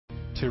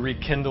to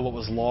rekindle what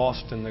was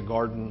lost in the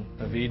Garden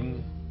of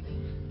Eden.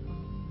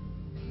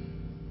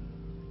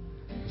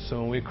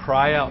 So when we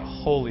cry out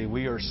holy,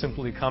 we are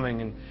simply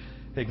coming and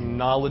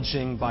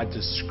acknowledging by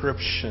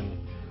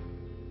description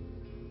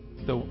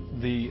a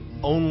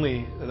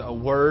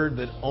word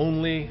that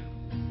only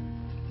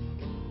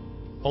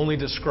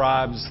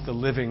describes the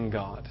living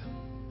God.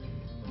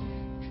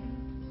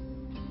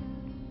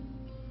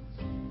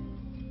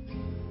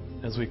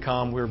 As we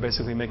come, we're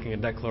basically making a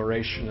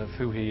declaration of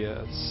who He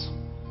is.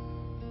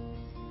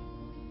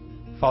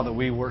 Father,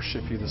 we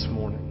worship You this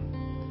morning.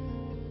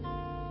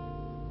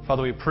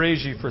 Father, we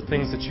praise You for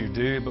things that You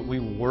do, but we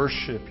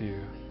worship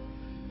You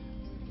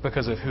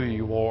because of who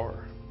You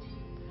are.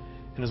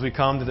 And as we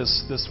come to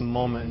this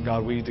moment,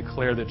 God, we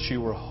declare that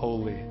You are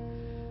holy,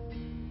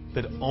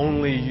 that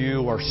only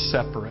You are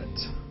separate,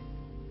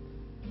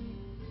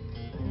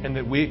 and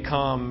that we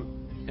come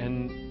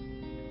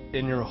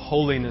in Your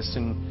holiness,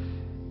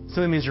 and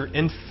simply means You're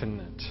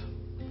infinite.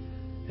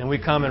 And we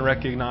come and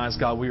recognize,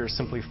 God, we are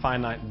simply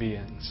finite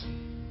beings.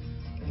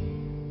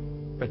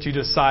 But You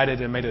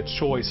decided and made a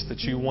choice that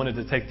You wanted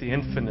to take the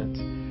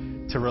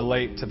infinite to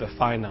relate to the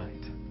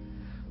finite,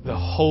 the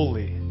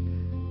holy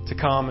to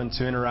come and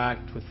to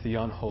interact with the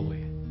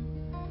unholy.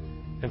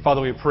 And Father,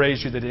 we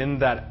praise You that in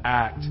that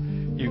act,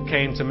 You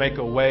came to make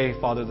a way,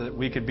 Father, that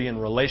we could be in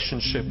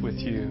relationship with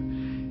You.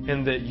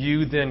 And that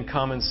You then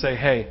come and say,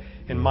 hey,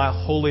 in my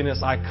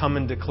holiness, I come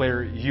and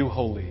declare You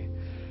holy.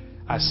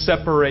 I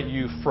separate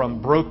You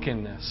from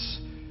brokenness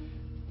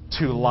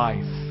to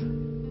life.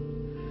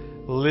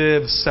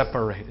 Live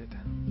separated.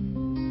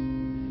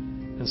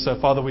 And so,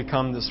 Father, we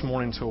come this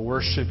morning to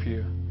worship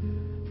You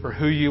for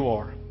who You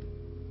are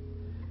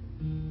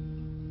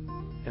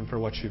and for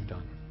what You've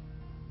done.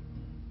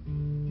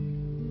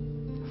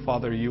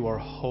 Father, You are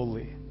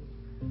holy.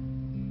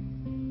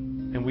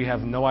 And we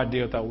have no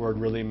idea what that word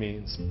really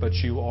means, but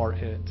You are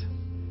it.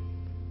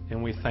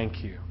 And we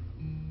thank You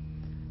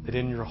that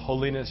in Your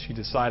holiness You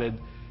decided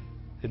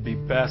it'd be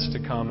best to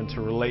come and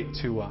to relate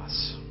to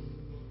us.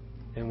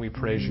 And we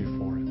praise You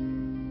for it.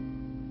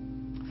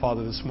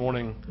 Father, this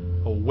morning,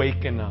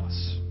 awaken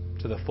us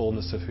to the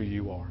fullness of who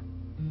You are.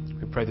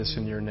 We pray this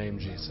in Your name,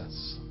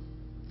 Jesus.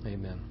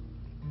 Amen.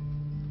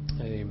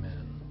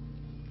 Amen.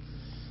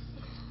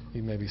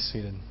 You may be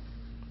seated.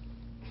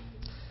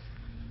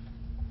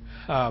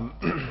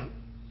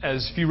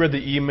 As if you read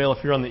the email,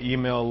 if you're on the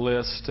email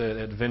list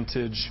at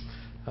Vintage,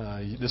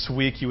 this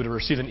week you would have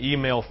received an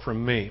email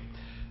from me.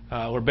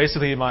 Where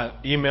basically my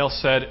email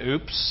said,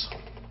 oops,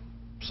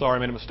 sorry, I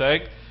made a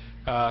mistake.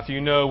 If you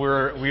know,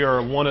 we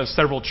are one of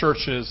several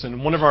churches,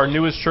 and one of our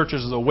newest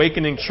churches is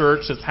Awakening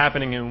Church that's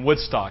happening in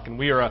Woodstock. And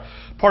we are a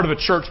part of a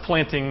church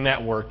planting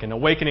network, and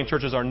Awakening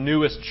Church is our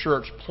newest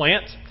church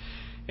plant.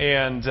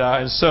 And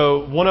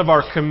so one of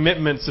our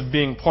commitments of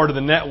being part of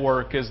the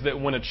network is that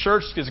when a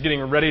church is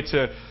getting ready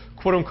to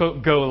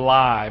quote-unquote go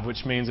live,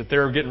 which means that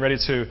they're getting ready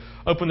to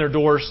open their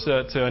doors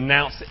to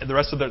announce the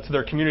rest of to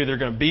their community they're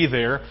going to be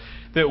there,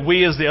 that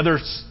we as the other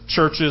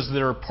churches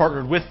that are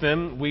partnered with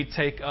them, we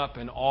take up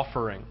an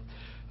offering.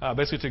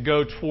 Basically to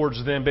go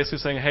towards them, basically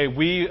saying, hey,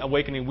 we,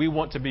 Awakening, we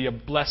want to be a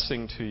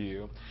blessing to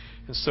you.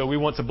 And so we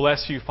want to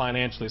bless you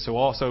financially. So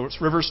also it's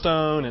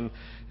Riverstone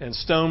and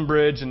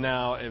Stonebridge and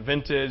now at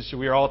Vintage.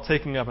 We are all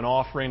taking up an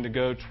offering to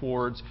go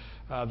towards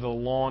the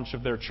launch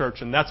of their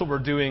church. And that's what we're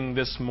doing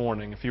this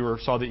morning, if you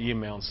saw the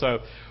email. So what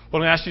I'm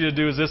going to ask you to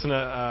do is this.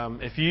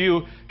 If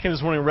you came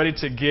this morning ready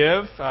to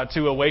give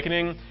to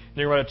Awakening, and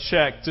you're going to write a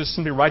check, just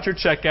simply write your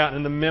check out and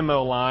in the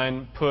memo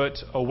line, put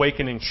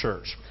Awakening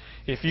Church.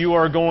 If you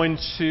are going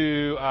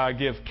to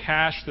give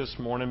cash this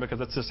morning, because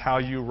that's just how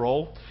you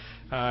roll,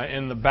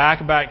 in the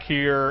back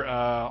here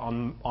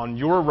on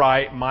your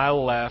right, my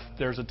left,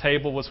 there's a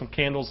table with some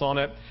candles on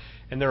it,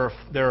 and there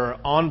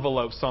are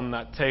envelopes on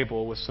that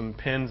table with some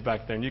pins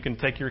back there. And you can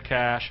take your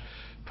cash,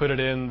 put it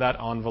in that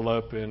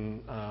envelope,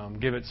 and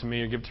give it to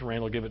me or give it to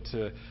Randall.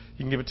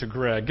 You can give it to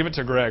Greg. Give it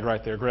to Greg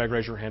right there. Greg,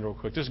 raise your hand real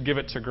quick. Just give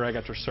it to Greg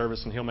after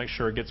service, and he'll make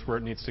sure it gets where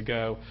it needs to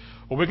go.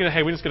 Or we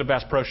just get a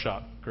Bass Pro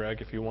Shop,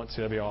 Greg, if you want to.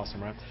 That'd be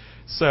awesome, right?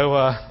 So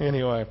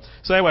anyway,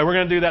 we're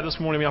going to do that this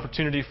morning. The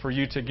opportunity for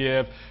you to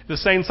give. At the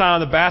same time,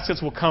 the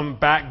baskets will come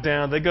back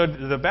down.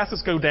 The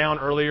baskets go down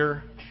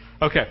earlier.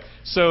 Okay,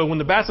 so when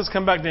the baskets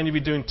come back down, you'll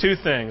be doing two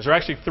things, or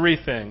actually three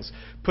things.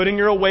 Putting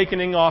your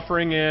Awakening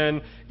offering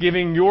in,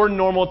 giving your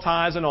normal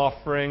tithes and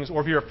offerings, or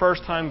if you're a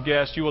first-time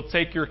guest, you will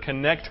take your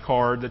Connect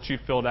card that you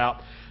filled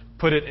out,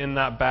 put it in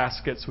that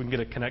basket so we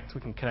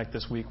can connect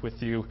this week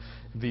with you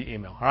via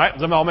email. All right,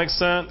 does that all make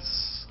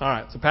sense? All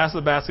right, so pass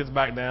the baskets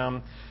back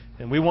down,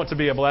 and we want to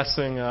be a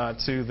blessing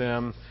to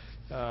them.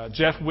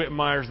 Jeff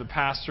Whitmire's the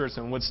pastor. It's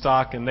in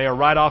Woodstock, and they are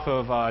right off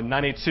of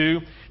 92.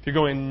 If you're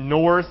going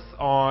north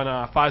on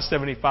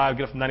 575,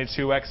 get off the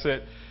 92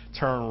 exit,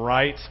 turn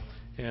right,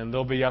 and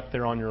they'll be up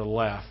there on your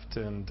left.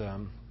 And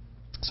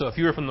so if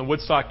you were from the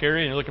Woodstock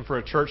area and you're looking for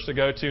a church to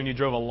go to and you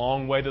drove a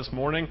long way this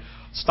morning,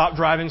 stop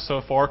driving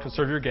so far,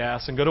 conserve your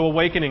gas, and go to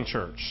Awakening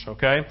Church,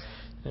 okay?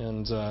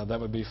 And that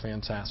would be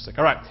fantastic.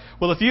 All right.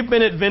 Well, if you've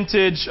been at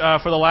Vintage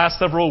for the last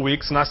several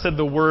weeks, and I said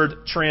the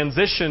word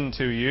transition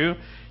to you,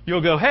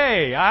 you'll go,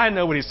 hey, I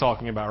know what he's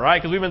talking about, right?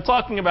 Because we've been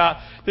talking about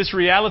this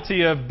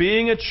reality of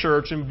being a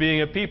church and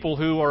being a people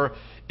who are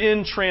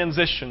in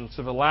transition.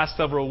 So the last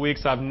several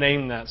weeks I've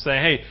named that,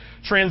 saying, hey,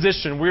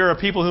 transition. We are a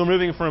people who are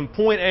moving from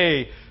point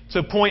A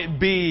to point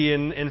B,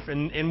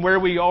 and where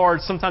we are,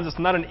 sometimes it's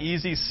not an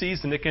easy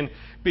season. It can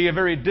be a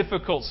very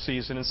difficult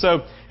season. And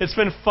so it's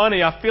been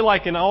funny. I feel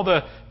like in all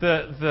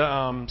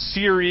the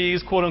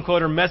series, quote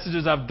unquote, or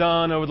messages I've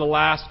done over the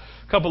last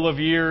couple of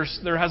years,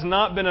 there has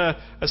not been a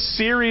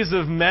series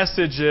of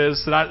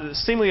messages that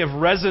seemingly have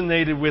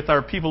resonated with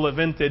our people at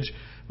Vintage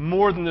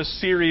more than the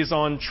series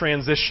on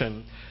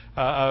transition.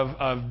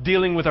 Of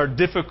dealing with our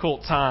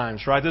difficult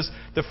times, right?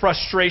 The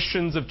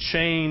frustrations of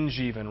change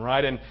even,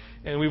 right?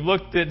 And we've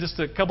looked at just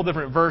a couple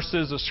different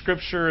verses of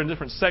Scripture and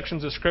different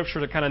sections of Scripture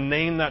to kind of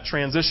name that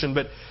transition.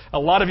 But a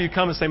lot of you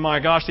come and say,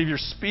 my gosh, Steve, you're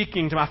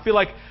speaking to me. I feel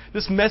like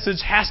this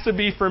message has to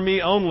be for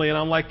me only. And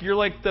I'm like, you're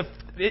like the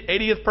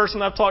 80th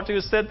person I've talked to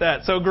who said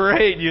that. So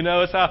great,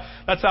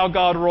 that's how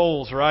God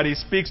rolls, right? He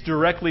speaks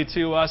directly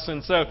to us.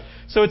 And so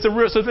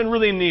it's been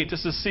really neat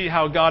just to see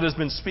how God has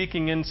been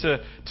speaking into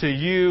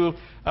you,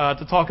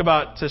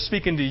 to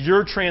speak into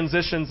your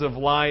transitions of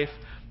life,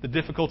 the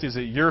difficulties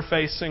that you're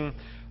facing,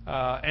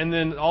 and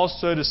then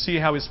also to see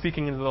how He's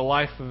speaking into the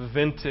life of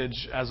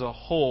Vintage as a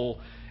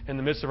whole in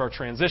the midst of our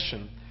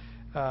transition.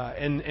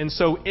 And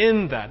so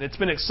in that, it's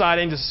been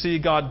exciting to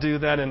see God do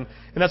that, and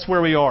that's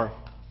where we are.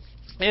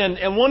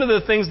 And one of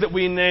the things that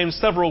we named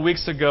several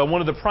weeks ago,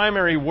 one of the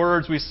primary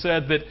words we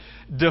said that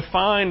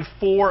defined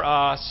for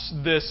us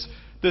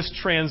this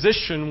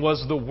transition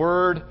was the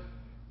word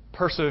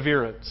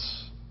perseverance.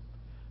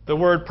 The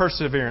word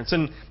perseverance.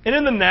 And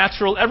in the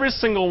natural, every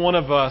single one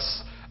of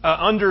us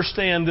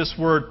understand this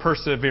word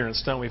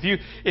perseverance, don't we?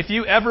 If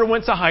you ever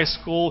went to high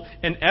school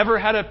and ever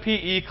had a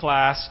PE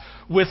class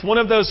with one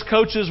of those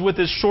coaches with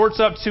his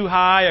shorts up too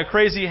high, a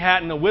crazy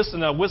hat, and a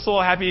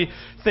whistle happy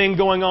thing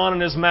going on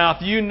in his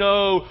mouth, you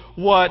know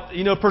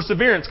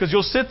perseverance, because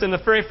you'll sit in the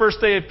very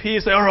first day of PE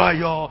and say, all right,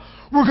 y'all,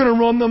 we're going to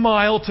run the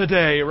mile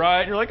today,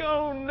 right? And you're like,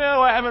 oh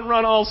no, I haven't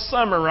run all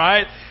summer,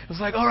 right? It's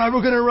like, all right,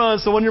 we're going to run.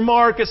 So when your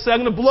mark is set, I'm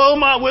going to blow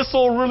my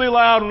whistle really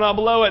loud. When I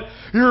blow it,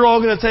 you're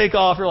all going to take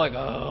off. You're like,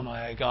 oh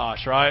my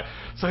gosh, right?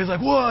 So he's like,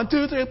 1,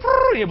 2, 3,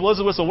 and he blows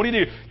the whistle. What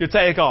do? You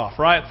take off,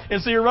 right?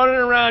 And so you're running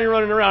around.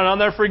 And I'll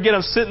never forget,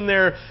 I'm sitting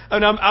there,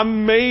 and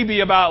I'm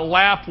maybe about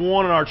lap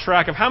 1 on our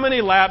track. Of how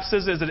many laps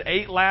is it? Is it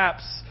 8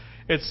 laps?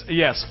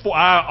 Yes,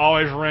 I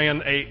always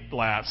ran 8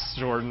 laps,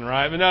 Jordan,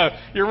 right? But no,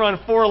 you run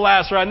 4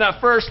 laps, right? And that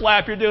first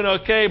lap, you're doing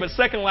okay, but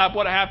second lap,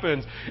 what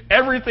happens?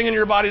 Everything in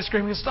your body is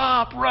screaming,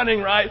 stop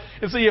running, right?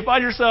 And so you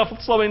find yourself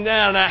slowing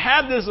down. And I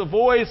had this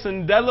voice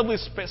indelibly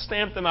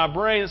stamped in my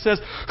brain that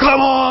says,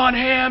 come on,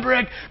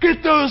 handbrake,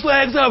 get those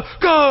legs up,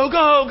 go,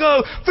 go,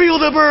 go, feel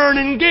the burn,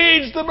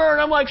 engage the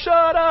burn. I'm like,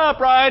 shut up,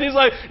 right? He's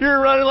like,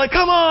 you're running like,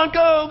 come on,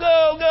 go,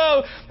 go,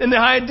 go. And the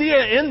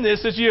idea in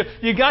this is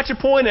you got your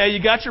point A,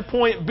 you got your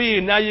point B,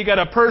 and now you got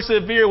to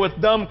persevere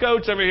with dumb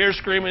coach over here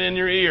screaming in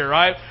your ear,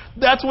 right?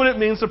 That's what it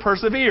means to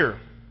persevere.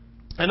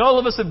 And all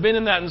of us have been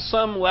in that in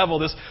some level,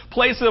 this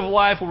place of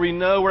life where we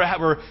know we're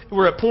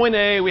at point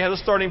A, we have a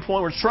starting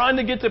point, we're trying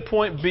to get to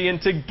point B,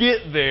 and to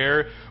get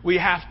there, we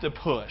have to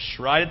push,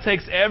 right? It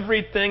takes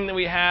everything that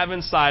we have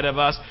inside of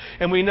us,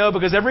 and we know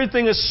because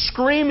everything is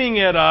screaming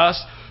at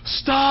us,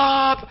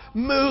 stop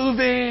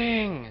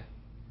moving.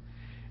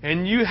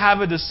 And you have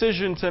a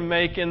decision to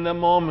make in the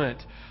moment.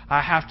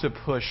 I have to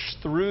push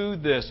through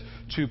this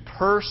to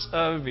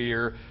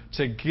persevere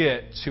to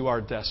get to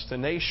our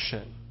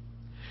destination.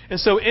 And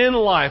so in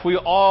life, we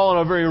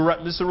all,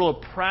 this is a real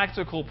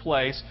practical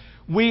place,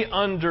 we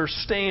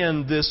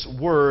understand this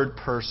word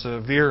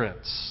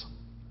perseverance.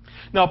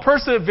 Now,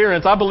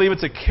 perseverance, I believe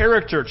it's a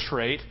character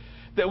trait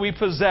that we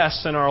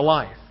possess in our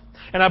life.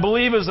 And I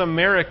believe as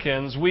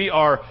Americans, we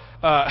are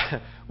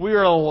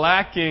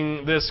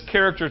lacking this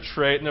character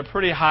trait in a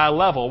pretty high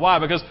level. Why?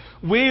 Because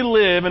we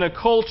live in a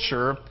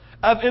culture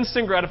of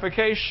instant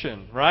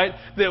gratification, right?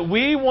 That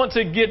we want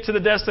to get to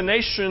the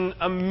destination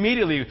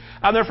immediately.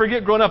 I'll never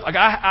forget growing up,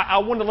 I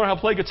wanted to learn how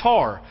to play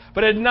guitar,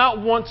 but I did not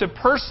want to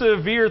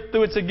persevere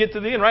through it to get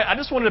to the end, right? I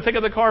just wanted to pick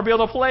up the guitar and be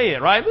able to play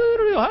it, right?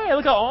 Hey,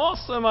 look how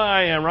awesome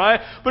I am,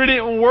 right? But it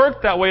didn't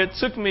work that way. It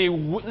took me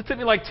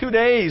like 2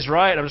 days,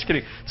 right? I'm just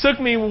kidding. It took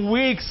me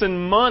weeks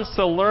and months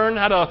to learn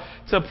how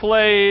to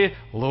play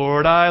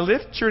Lord, I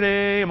lift your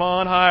name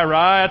on high,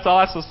 right?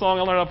 That's the song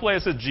I learned how to play.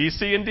 It says G,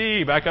 C, and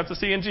D, back up to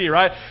C and G,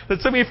 right? It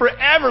took me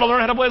forever to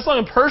learn how to play a song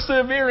and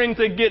persevering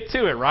to get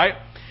to it, right?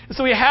 And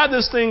so we have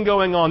this thing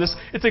going on.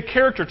 It's a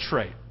character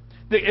trait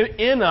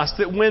in us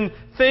that when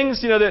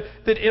things, when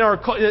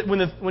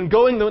the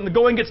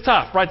going gets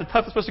tough, right? The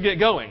tough is supposed to get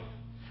going.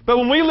 But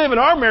when we live in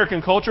our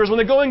American culture is when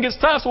the going gets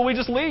tough, well, we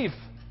just leave,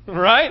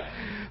 right?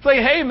 It's like,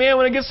 hey man,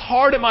 when it gets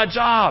hard at my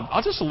job,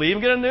 I'll just leave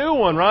and get a new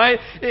one, right?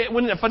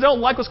 If I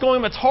don't like what's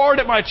going on, it's hard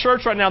at my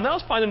church right now, then I'll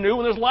just find a new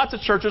one. There's lots of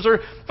churches. Or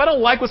if I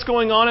don't like what's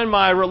going on in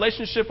my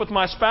relationship with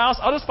my spouse,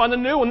 I'll just find a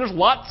new one. There's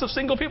lots of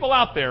single people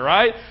out there,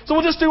 right? So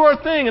we'll just do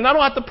our thing, and I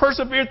don't have to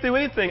persevere through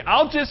anything.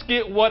 I'll just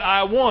get what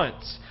I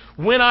want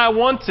when I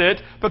want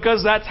it,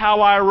 because that's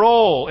how I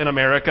roll in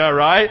America,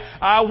 right?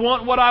 I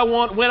want what I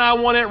want when I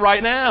want it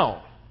right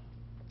now.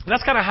 And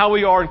that's kind of how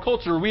we are in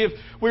culture.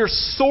 We're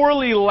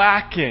sorely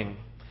lacking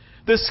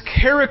this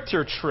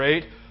character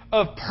trait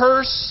of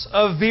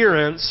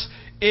perseverance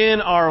in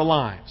our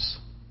lives.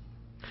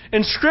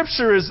 And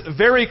Scripture is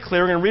very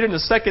clear, we're going to read it in a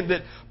second,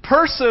 that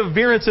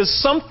perseverance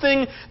is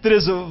something that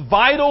is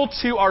vital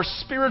to our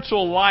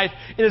spiritual life.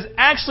 It is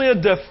actually a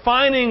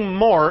defining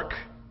mark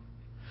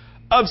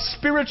of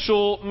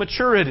spiritual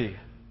maturity.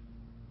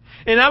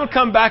 And I would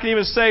come back and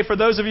even say, for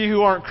those of you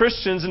who aren't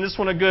Christians and just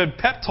want a good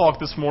pep talk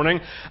this morning,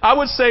 I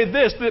would say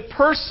this, that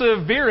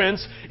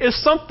perseverance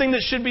is something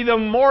that should be the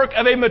mark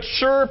of a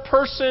mature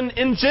person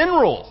in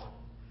general.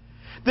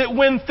 That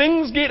when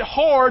things get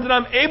hard, that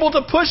I'm able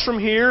to push from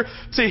here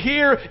to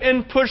here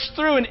and push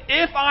through. And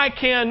if I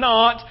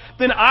cannot,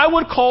 then I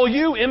would call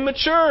you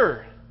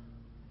immature.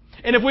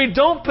 And if we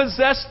don't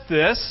possess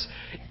this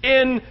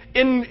in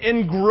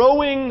a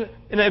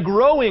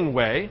growing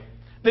way,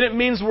 then it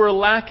means we're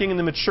lacking in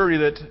the maturity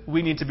that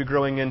we need to be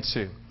growing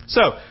into.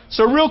 So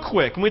real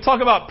quick, when we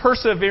talk about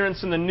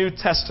perseverance in the New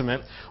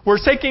Testament, we're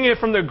taking it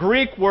from the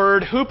Greek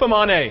word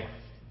hupomone.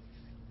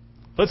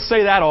 Let's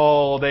say that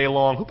all day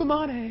long.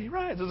 Hupomone,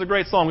 right? This is a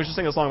great song. We should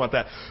sing a song about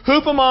that.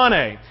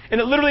 Hupomone.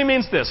 And it literally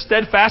means this: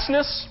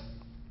 steadfastness,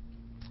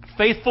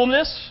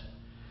 faithfulness,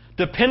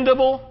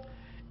 dependable,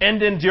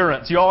 and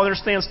endurance. You all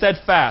understand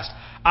steadfast.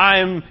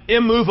 I'm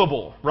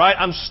immovable, right?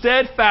 I'm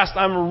steadfast.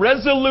 I'm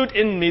resolute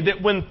in me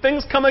that when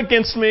things come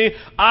against me,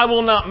 I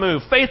will not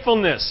move.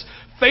 Faithfulness.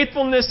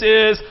 Faithfulness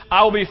is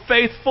I will be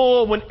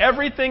faithful when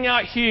everything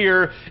out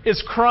here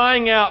is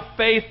crying out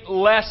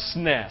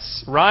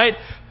faithlessness, right?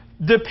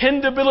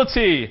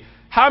 Dependability.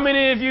 How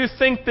many of you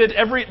think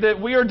that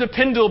we are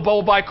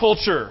dependable by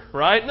culture,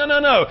 right?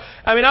 No.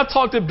 I mean, I've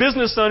talked to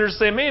business owners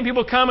say, man,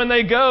 people come and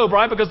they go,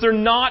 right? Because they're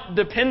not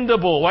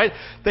dependable, right?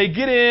 They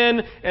get in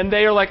and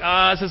they are like,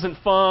 this isn't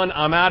fun.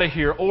 I'm out of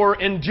here.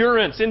 Or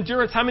endurance.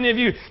 Endurance. How many of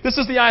you, this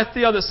is the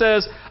idea that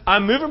says,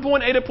 I'm moving from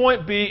point A to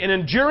point B, and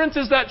endurance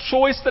is that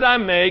choice that I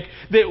make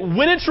that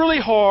when it's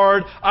really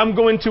hard, I'm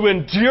going to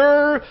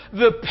endure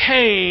the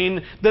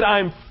pain that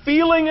I'm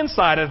feeling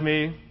inside of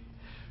me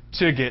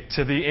to get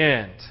to the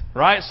end,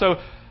 right? So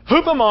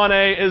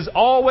hupomone is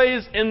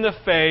always in the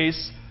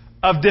face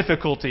of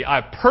difficulty.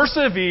 I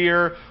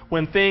persevere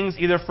when things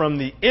either from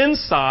the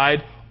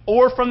inside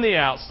or from the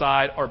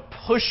outside are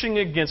pushing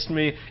against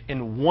me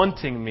and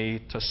wanting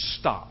me to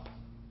stop.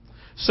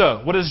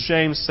 So what does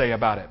James say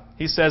about it?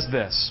 He says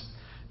this.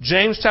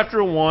 James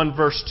chapter 1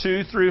 verse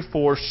 2 through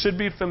 4 should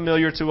be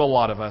familiar to a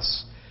lot of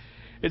us.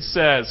 It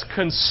says,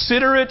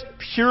 "Consider it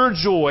pure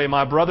joy,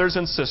 my brothers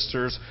and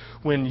sisters,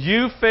 when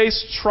you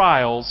face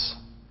trials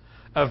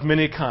of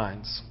many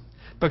kinds,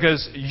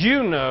 because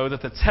you know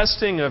that the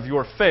testing of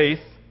your faith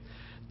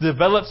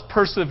develops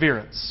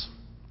perseverance.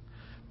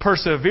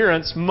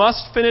 Perseverance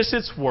must finish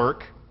its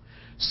work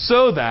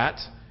so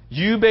that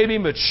you may be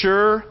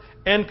mature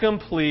and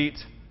complete,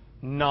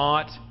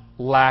 not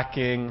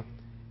lacking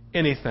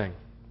anything."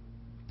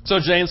 So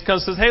James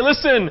comes and says, hey,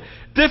 listen,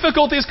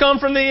 difficulties come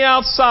from the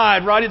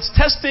outside, right? It's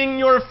testing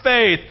your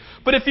faith.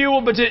 But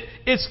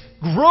it's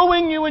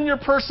growing you in your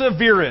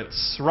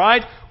perseverance,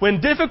 right? When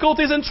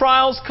difficulties and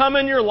trials come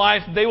in your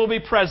life, they will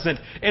be present.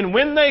 And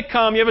when they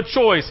come, you have a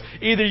choice.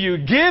 Either you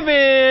give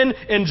in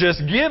and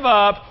just give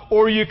up,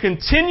 or you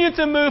continue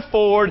to move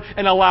forward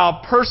and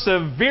allow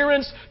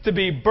perseverance to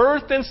be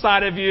birthed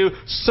inside of you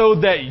so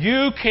that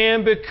you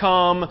can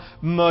become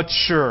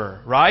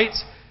mature, right?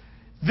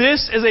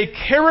 This is a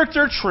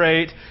character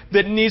trait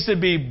that needs to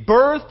be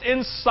birthed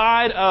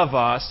inside of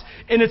us,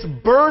 and it's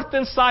birthed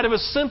inside of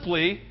us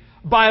simply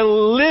by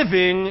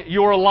living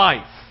your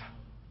life.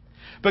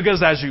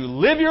 Because as you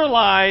live your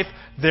life,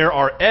 there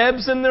are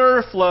ebbs and there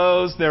are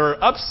flows, there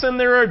are ups and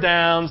there are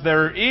downs,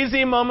 there are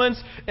easy moments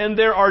and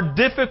there are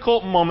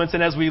difficult moments.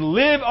 And as we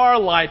live our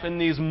life and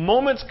these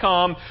moments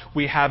come,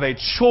 we have a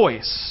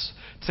choice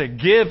to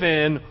give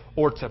in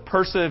or to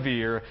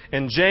persevere.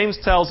 And James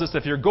tells us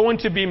if you're going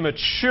to be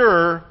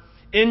mature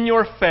in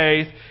your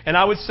faith, and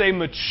I would say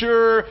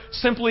mature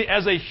simply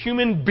as a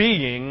human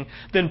being,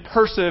 then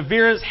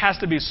perseverance has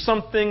to be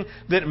something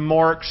that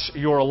marks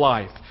your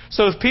life.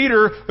 So if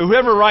Peter,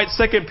 whoever writes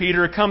 2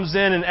 Peter, comes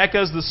in and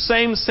echoes the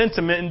same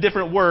sentiment in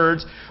different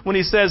words when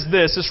he says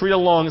this, just read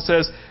along. It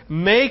says,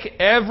 "Make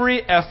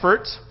every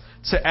effort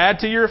to add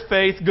to your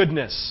faith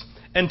goodness,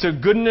 and to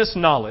goodness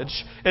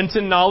knowledge, and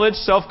to knowledge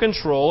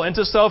self-control, and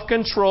to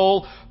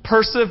self-control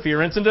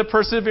perseverance, and to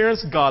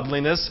perseverance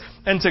godliness,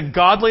 and to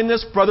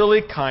godliness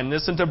brotherly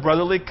kindness, and to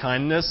brotherly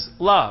kindness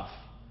love."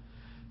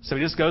 So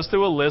he just goes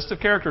through a list of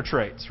character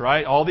traits,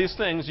 right? All these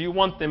things, you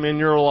want them in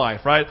your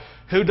life, right?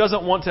 Who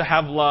doesn't want to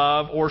have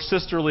love or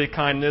sisterly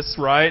kindness,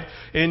 right,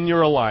 in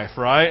your life,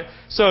 right?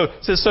 So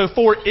it says, so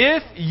for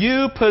if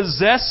you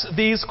possess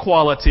these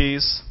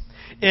qualities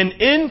in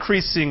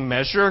increasing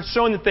measure,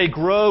 showing that they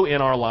grow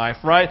in our life,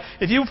 right?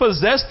 If you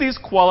possess these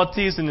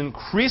qualities in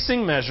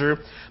increasing measure,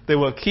 they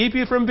will keep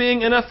you from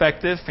being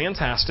ineffective,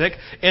 fantastic,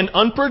 and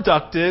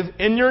unproductive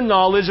in your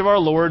knowledge of our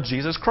Lord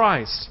Jesus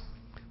Christ.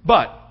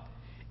 But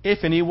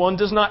if anyone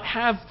does not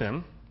have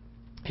them,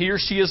 he or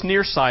she is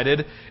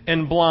nearsighted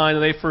and blind,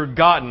 and they've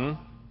forgotten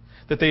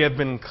that they have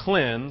been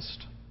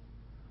cleansed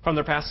from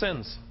their past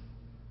sins.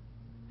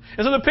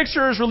 And so the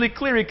picture is really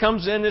clear. He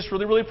comes in, it's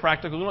really, really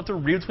practical. We don't have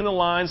to read between the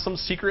lines, some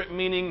secret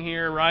meaning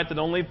here, right, that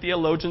only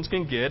theologians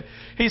can get.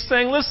 He's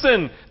saying,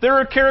 listen, there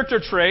are character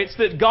traits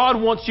that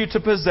God wants you to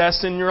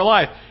possess in your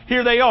life.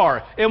 Here they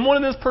are. And one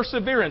of them is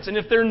perseverance. And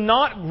if they're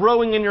not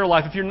growing in your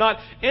life, if you're not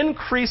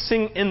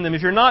increasing in them,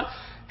 if you're not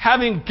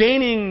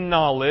gaining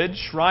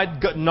knowledge,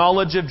 right?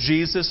 Knowledge of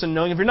Jesus and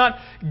knowing. If you're not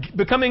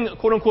becoming,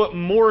 quote unquote,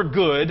 more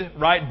good,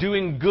 right?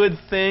 Doing good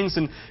things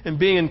and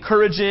being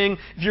encouraging.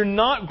 If you're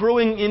not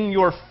growing in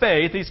your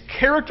faith, these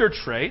character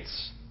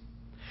traits,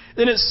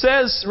 then it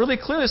says, really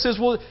clearly, it says,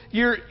 well,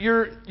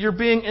 you're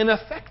being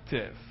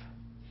ineffective.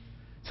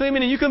 So, I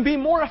mean, you can be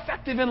more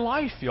effective in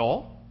life,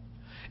 y'all.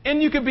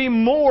 And you can be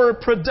more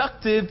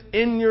productive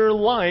in your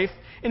life.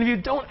 And if you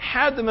don't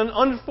have them, and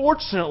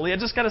unfortunately, I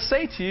just got to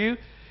say to you,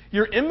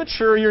 you're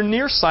immature, you're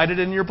nearsighted,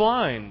 and you're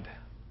blind.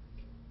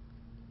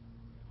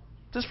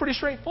 That's pretty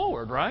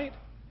straightforward, right?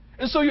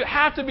 And so you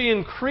have to be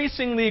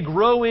increasingly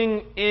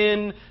growing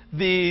in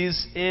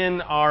these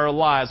in our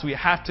lives. We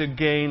have to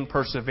gain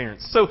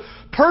perseverance. So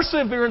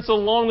perseverance,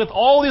 along with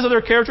all these other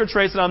character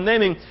traits that I'm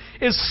naming,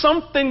 is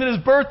something that is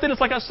birthed in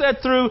us, like I said,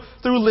 through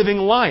living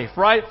life,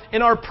 right?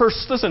 In our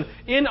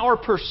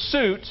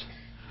pursuit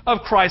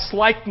of Christ's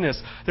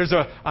likeness.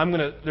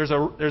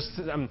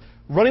 I'm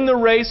running the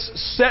race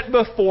set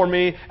before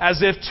me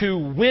as if to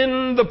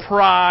win the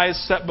prize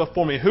set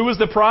before me. Who is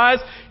the prize?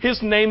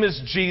 His name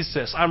is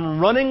Jesus.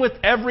 I'm running with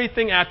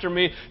everything after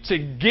me to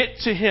get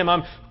to Him.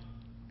 I'm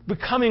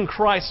becoming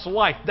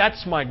Christ-like.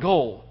 That's my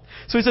goal.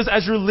 So he says,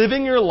 as you're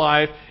living your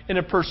life in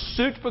a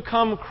pursuit to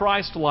become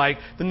Christ-like,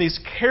 then these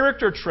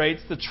character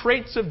traits, the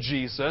traits of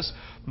Jesus,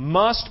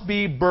 must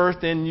be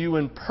birthed in you,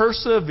 and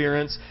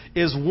perseverance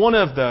is one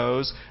of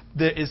those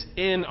that is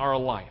in our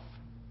life.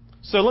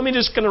 So let me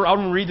I'm going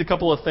to read a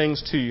couple of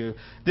things to you.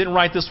 Didn't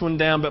write this one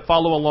down, but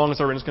follow along as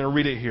I'm just going to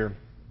read it here.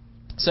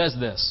 It says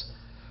this: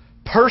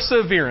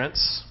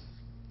 perseverance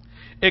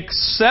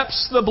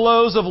accepts the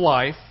blows of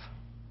life.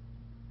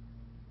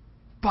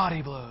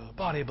 Body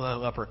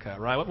blow,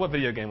 uppercut, right? What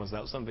video game was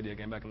that? Some video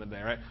game back in the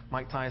day, right?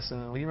 Mike Tyson.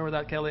 You remember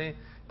that, Kelly?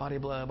 Body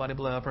blow,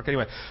 uppercut.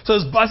 Anyway,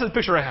 so that's the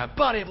picture I have.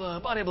 Body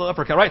blow,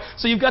 uppercut, right?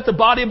 So you've got the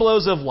body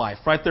blows of life,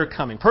 right? They're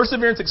coming.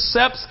 Perseverance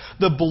accepts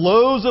the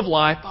blows of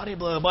life, body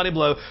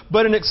blow,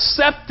 but in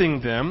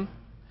accepting them,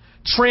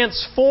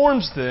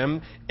 transforms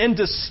them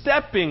into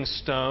stepping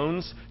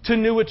stones to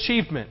new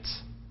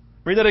achievements.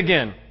 Read that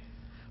again.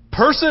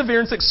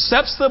 Perseverance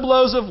accepts the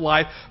blows of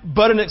life,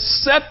 but in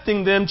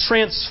accepting them,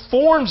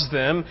 transforms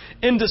them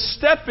into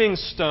stepping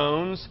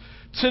stones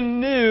to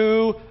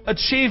new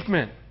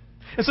achievement.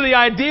 And so the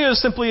idea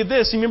is simply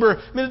this. You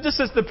remember, this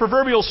is the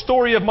proverbial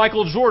story of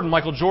Michael Jordan.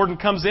 Michael Jordan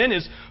comes in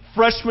his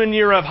freshman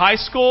year of high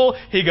school.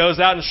 He goes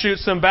out and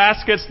shoots some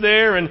baskets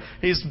there, and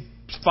he's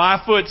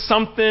 5 foot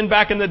something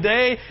back in the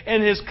day,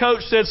 and his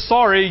coach said,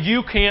 sorry,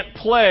 you can't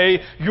play.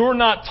 You're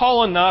not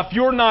tall enough.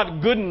 You're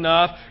not good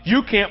enough.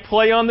 You can't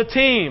play on the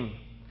team.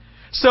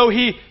 So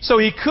he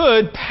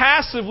could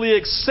passively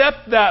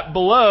accept that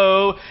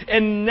blow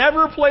and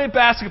never play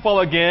basketball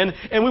again,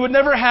 and we would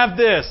never have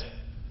this.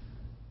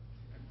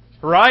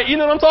 Right? You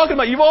know what I'm talking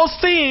about. You've all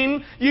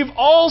seen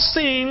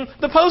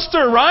the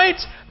poster, right?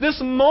 This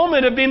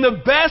moment of being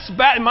the best,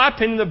 in my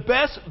opinion, the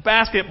best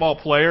basketball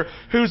player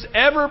who's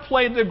ever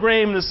played the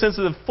game in the sense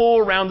of the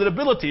full rounded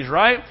abilities,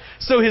 right?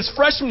 So his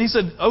freshman, he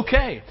said,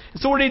 okay. And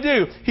so what did he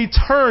do? He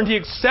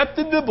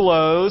accepted the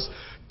blows,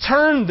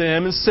 turned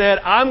them, and said,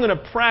 I'm going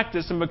to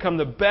practice and become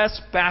the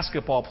best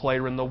basketball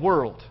player in the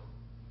world.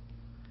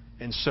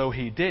 And so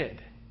he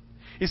did.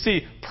 You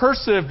see,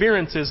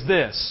 perseverance is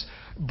this.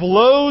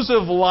 Blows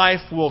of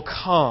life will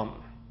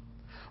come.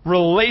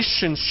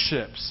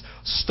 Relationships,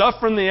 stuff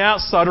from the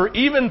outside, or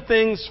even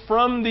things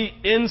from the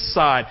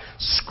inside,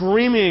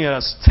 screaming at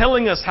us,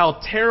 telling us how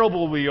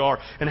terrible we are,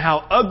 and how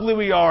ugly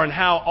we are, and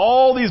how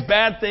all these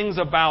bad things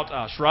about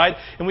us, right?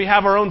 And we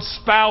have our own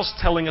spouse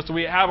telling us, or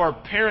we have our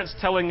parents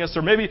telling us,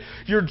 or maybe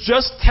you're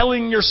just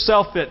telling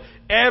yourself it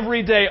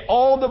every day,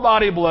 all the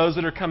body blows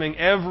that are coming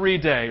every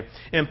day.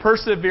 And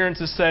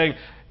perseverance is saying,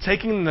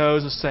 taking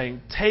those and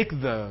saying, take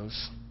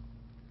those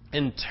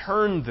and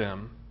turn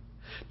them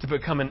to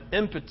become an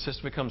impetus,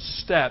 to become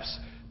steps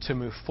to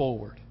move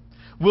forward.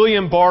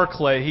 William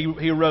Barclay,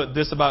 he wrote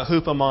this about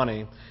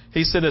hupomone.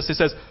 He said this, he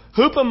says,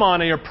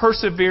 hupomone, or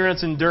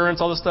perseverance, endurance,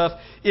 all this stuff,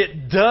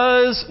 it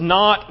does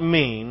not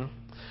mean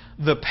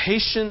the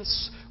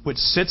patience which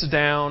sits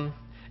down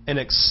and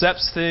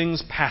accepts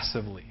things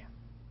passively.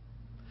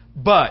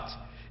 But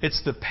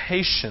it's the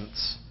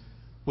patience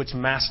which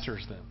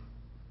masters them.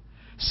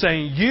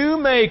 Saying, you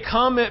may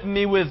come at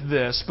me with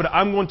this, but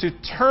I'm going to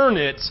turn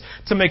it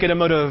to make it a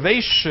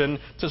motivation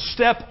to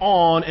step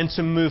on and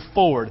to move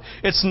forward.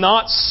 It's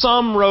not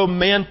some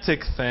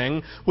romantic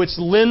thing which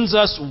lends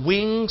us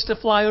wings to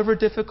fly over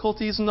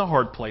difficulties and the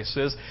hard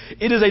places.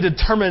 It is a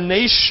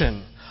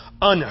determination,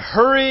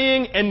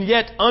 unhurrying and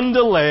yet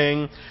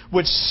undelaying,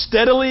 which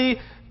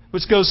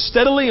goes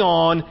steadily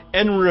on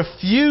and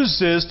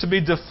refuses to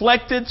be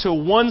deflected to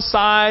one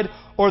side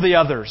or the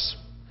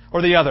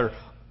other.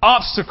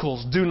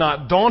 Obstacles do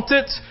not daunt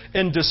it,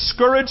 and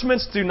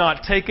discouragements do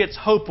not take its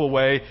hope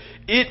away.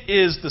 It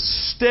is the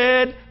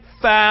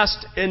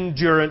steadfast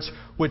endurance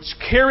which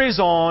carries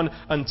on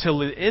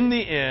until in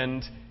the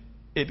end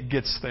it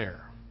gets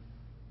there.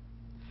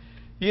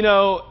 You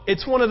know,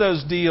 it's one of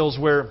those deals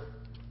where,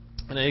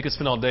 I know you could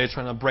spend all day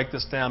trying to break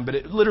this down, but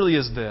it literally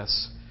is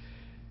this.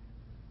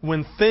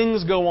 When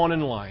things go on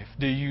in life,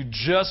 do you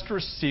just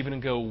receive it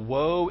and go,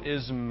 woe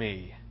is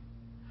me?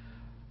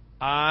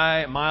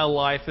 My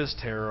life is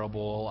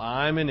terrible.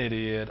 I'm an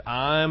idiot.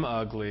 I'm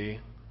ugly.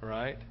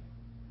 Right?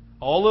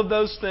 All of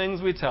those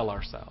things we tell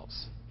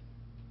ourselves.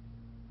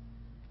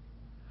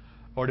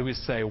 Or do we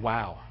say,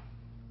 wow,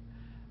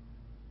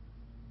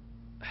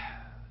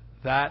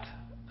 I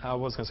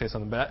was going to say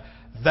something, but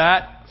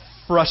that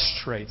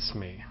frustrates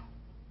me.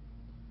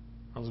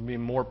 I was going to be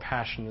more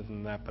passionate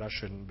than that, but I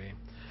shouldn't be.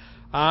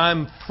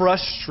 I'm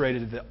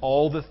frustrated at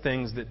all the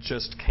things that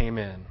just came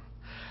in.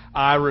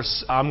 I'm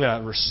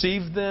going to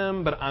receive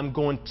them, but I'm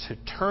going to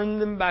turn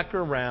them back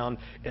around,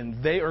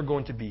 and they are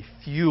going to be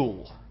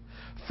fuel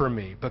for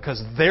me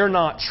because they're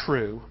not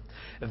true.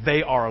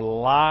 They are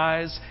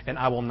lies, and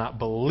I will not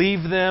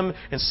believe them.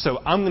 And so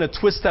I'm going to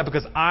twist that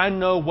because I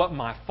know what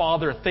my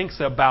Father thinks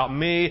about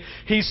me.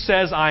 He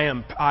says I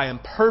am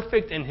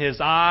perfect in His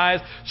eyes.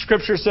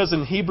 Scripture says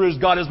in Hebrews,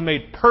 God has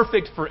made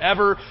perfect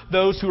forever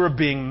those who are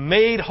being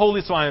made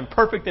holy, so I am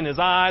perfect in His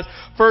eyes.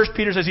 1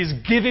 Peter says He's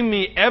giving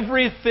me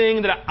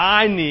everything that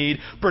I need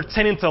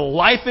pertaining to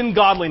life and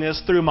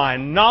godliness through my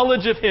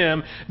knowledge of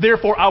Him.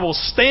 Therefore, I will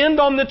stand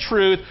on the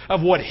truth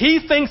of what He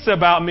thinks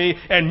about me,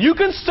 and you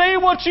can say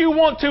what you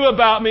want to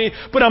about me,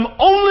 but I'm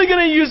only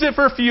going to use it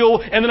for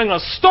fuel, and then I'm going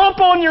to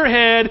stomp on your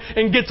head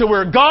and get to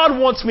where God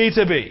wants me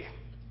to be.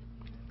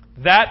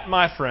 That,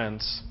 my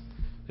friends,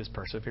 is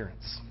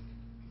perseverance.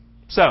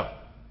 So,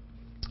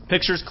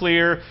 picture's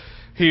clear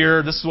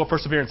here. This is what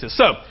perseverance is.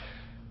 So,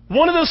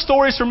 one of those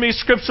stories for me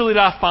scripturally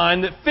that I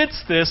find that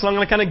fits this, and I'm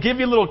going to kind of give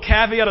you a little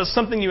caveat of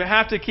something you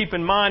have to keep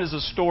in mind, is the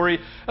story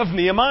of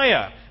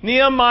Nehemiah.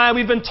 Nehemiah,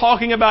 we've been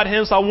talking about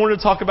him, so I wanted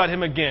to talk about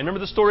him again. Remember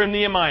the story of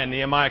Nehemiah.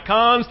 Nehemiah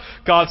comes,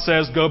 God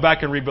says, go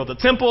back and rebuild the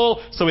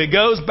temple. So he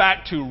goes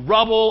back to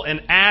rubble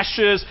and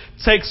ashes,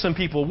 takes some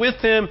people with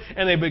him,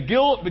 and they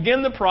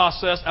begin the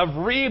process of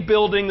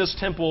rebuilding this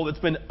temple that's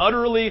been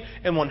utterly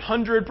and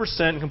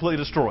 100% completely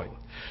destroyed.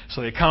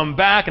 So they come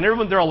back, and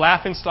they're a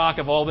laughing stock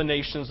of all the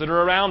nations that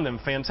are around them.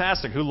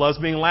 Fantastic. Who loves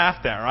being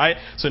laughed at, right?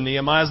 So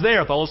Nehemiah's there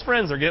with all his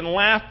friends. They're getting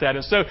laughed at.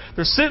 And so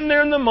they're sitting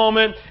there in the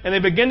moment, and they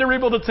begin to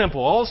rebuild the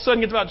temple. All of a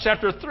sudden, get to about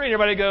chapter 3, and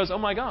everybody goes, oh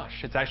my gosh,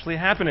 it's actually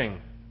happening.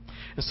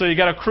 And so you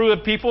got a crew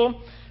of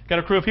people,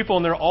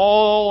 and they're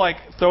all like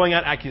throwing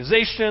out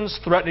accusations,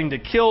 threatening to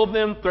kill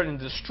them, threatening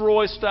to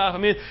destroy stuff. I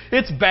mean,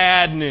 it's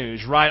bad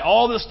news, right?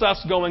 All this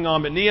stuff's going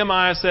on, but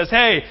Nehemiah says,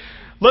 hey,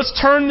 let's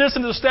turn this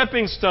into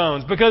stepping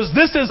stones because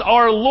this is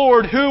our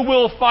Lord who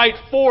will fight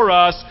for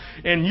us,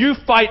 and you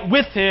fight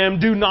with Him.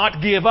 Do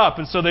not give up.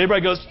 And so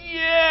everybody goes,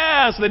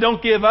 yeah! So they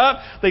don't give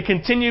up. They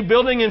continue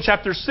building. In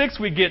chapter 6,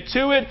 we get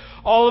to it.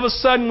 All of a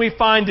sudden, we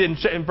find in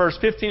verse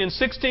 15 and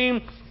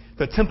 16,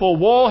 the temple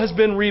wall has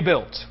been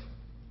rebuilt.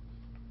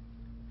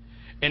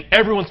 And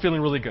everyone's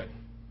feeling really good.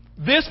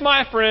 This,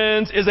 my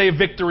friends, is a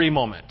victory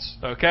moment.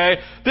 Okay?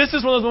 This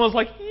is one of those moments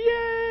like,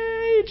 yay!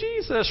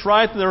 Jesus,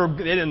 right?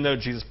 They didn't know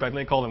Jesus back then.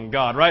 They called Him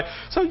God, right?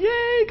 So,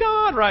 yay,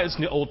 God, right? It's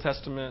the Old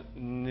Testament,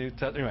 New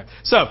Testament. Anyway,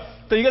 so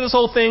you got this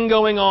whole thing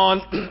going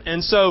on.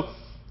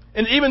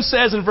 And it even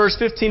says in verse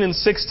 15 and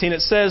 16,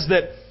 it says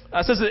that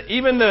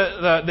even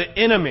the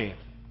enemy,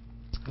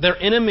 their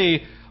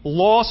enemy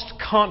lost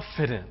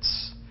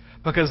confidence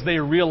because they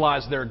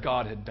realized their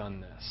God had done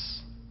this.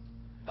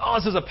 Oh,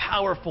 this is a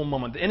powerful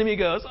moment. The enemy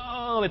goes,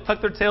 oh, they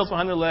tuck their tails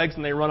behind their legs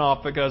and they run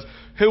off because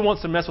who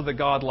wants to mess with a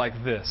God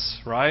like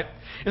this, right?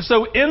 And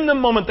so in the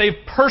moment, they've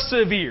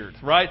persevered,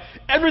 right?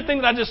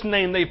 Everything that I just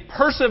named, they've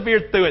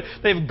persevered through it.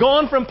 They've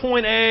gone from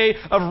point A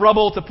of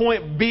rubble to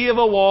point B of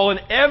a wall and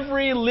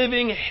every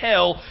living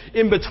hell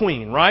in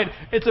between, right?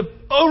 It's an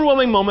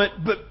overwhelming moment,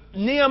 but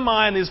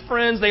Nehemiah and his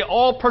friends, they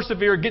all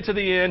persevere, get to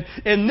the end,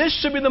 and this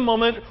should be the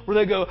moment where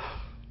they go,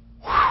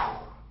 whew,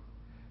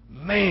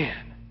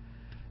 man.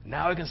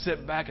 Now I can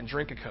sit back and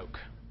drink a Coke.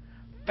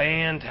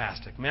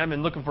 Fantastic. Man, I've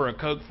been looking for a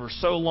Coke for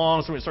so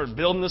long, so we started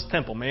building this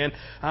temple, man.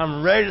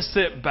 I'm ready to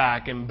sit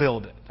back and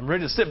build it. I'm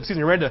ready to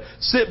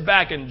sit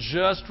back and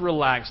just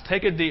relax,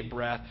 take a deep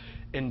breath,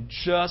 and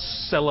just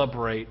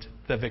celebrate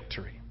the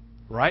victory.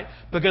 right?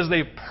 Because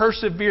they've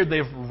persevered,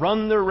 they've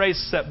run the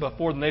race set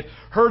before them, they've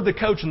heard the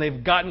coach, and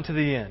they've gotten to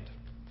the end.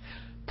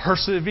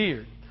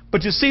 Persevered.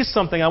 But you see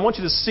something, I want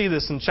you to see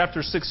this in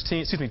chapter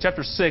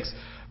 6,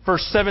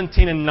 verse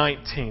 17 and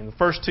 19. The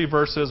first two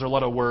verses are a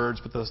lot of words,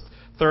 but the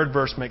third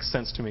verse makes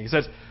sense to me. He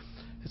says,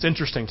 it's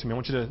interesting to me. I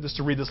want you to just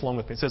to read this along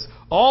with me. It says,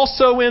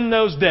 also in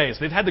those days,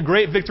 they've had the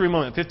great victory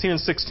moment, 15 and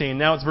 16.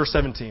 Now it's verse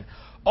 17.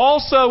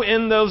 Also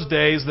in those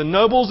days, the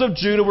nobles of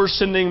Judah were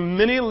sending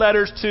many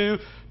letters to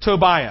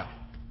Tobiah,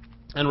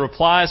 and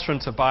replies from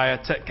Tobiah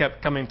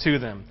kept coming to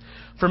them.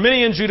 For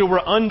many in Judah were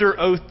under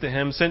oath to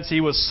him, since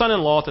he was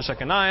son-in-law to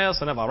Shechaniah,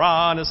 son of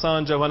Arah, and his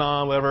son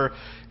Johanan, whatever,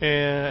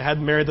 and had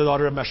married the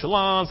daughter of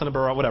Meshullam, son of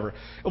Barah, whatever.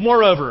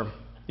 Moreover,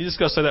 you just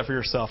go say that for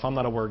yourself. I'm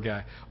not a word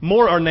guy.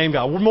 Name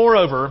guy.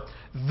 Moreover,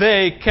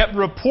 they kept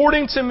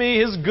reporting to me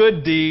his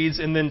good deeds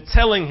and then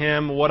telling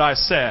him what I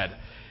said.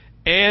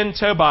 And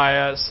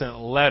Tobiah sent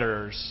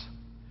letters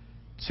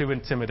to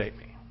intimidate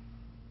me.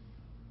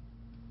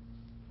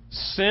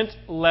 Sent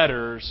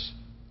letters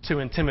to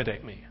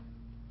intimidate me.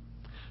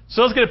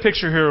 So let's get a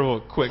picture here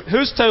real quick.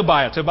 Who's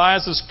Tobiah? Tobiah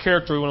is this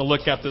character we want to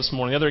look at this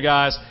morning. The other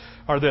guys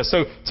are this.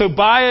 So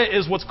Tobiah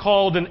is what's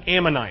called an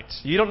Ammonite.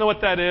 You don't know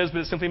what that is, but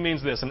it simply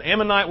means this. An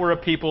Ammonite were a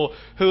people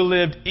who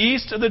lived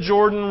east of the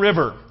Jordan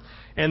River.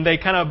 And they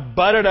kind of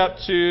butted up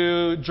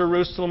to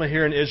Jerusalem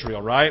here in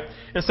Israel, right?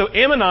 And so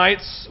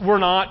Ammonites were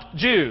not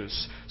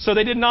Jews. So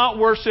they did not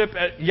worship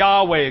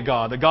Yahweh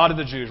God, the God of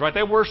the Jews, right?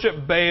 They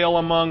worshiped Baal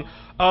among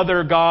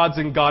other gods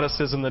and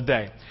goddesses in the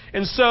day.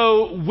 And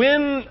so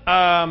when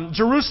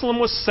Jerusalem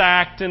was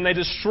sacked and they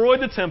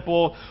destroyed the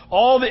temple,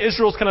 all the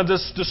Israelites kind of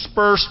just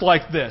dispersed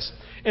like this.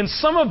 And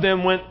some of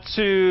them went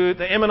to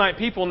the Ammonite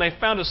people and they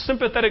found a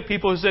sympathetic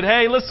people who said,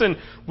 hey, listen,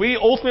 we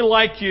ultimately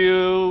like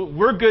you.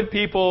 We're good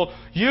people.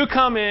 You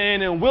come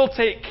in and we'll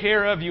take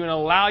care of you and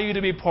allow you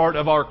to be part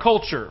of our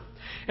culture.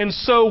 And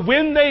so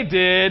when they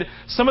did,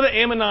 some of the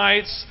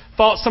Ammonites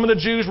thought some of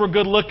the Jews were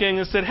good looking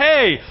and said,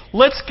 hey,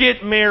 let's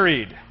get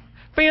married.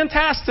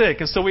 Fantastic.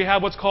 And so we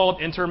have what's called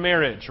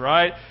intermarriage,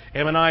 right?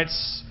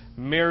 Ammonites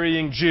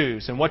marrying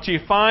Jews. And what you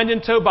find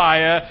in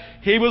Tobiah,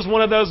 he was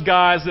one of those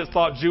guys that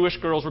thought Jewish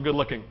girls were good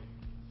looking.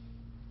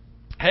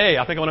 Hey,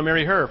 I think I want to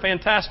marry her.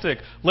 Fantastic.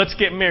 Let's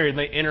get married. And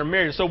they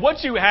intermarried. So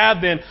what you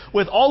have then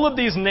with all of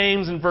these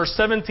names in verse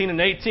 17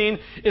 and 18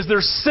 is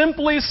they're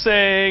simply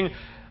saying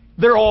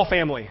they're all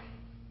family.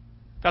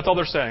 That's all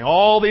they're saying.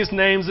 All these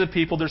names of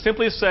people, they're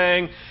simply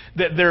saying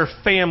that they're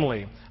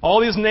family.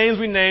 All these names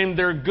we named,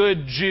 they're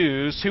good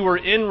Jews who are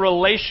in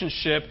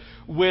relationship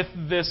with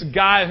this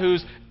guy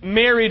who's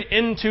married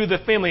into the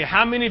family.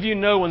 How many of you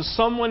know when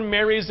someone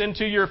marries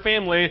into your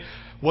family,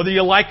 whether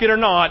you like it or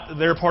not,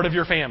 they're part of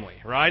your family,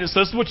 right? And so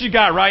this is what you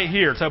got right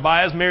here.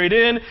 Tobiah's married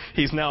in.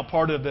 He's now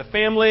part of the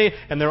family,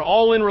 and they're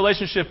all in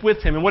relationship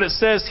with him. And what it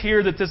says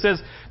here, that this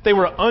says they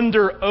were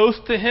under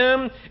oath to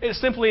him, it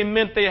simply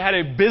meant they had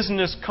a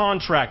business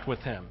contract with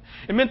him.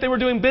 It meant they were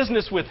doing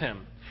business with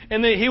him.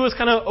 And he was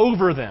kind of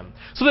over them.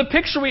 So the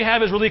picture we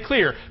have is really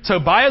clear.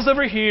 Tobiah's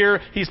over here.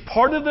 He's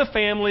part of the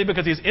family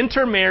because he's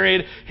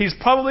intermarried. He's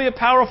probably a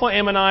powerful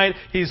Ammonite.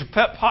 He's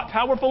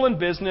powerful in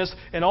business.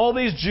 And all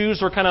these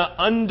Jews are kind of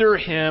under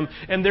him.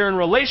 And they're in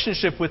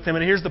relationship with him.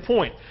 And here's the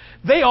point.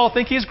 They all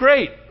think he's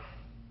great.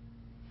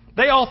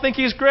 They all think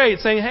he's great.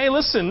 Saying, hey,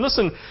 listen.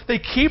 They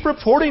keep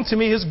reporting to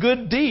me his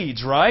good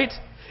deeds, right?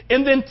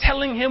 And then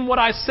telling him what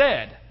I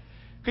said.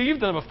 Because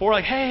you've done it before,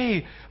 like,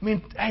 hey,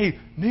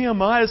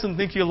 Nehemiah doesn't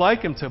think you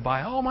like him,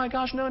 Tobiah. Oh my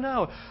gosh,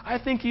 no. I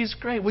think he's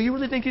great. Well, you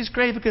really think he's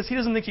great because he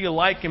doesn't think you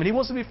like him and he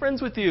wants to be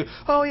friends with you.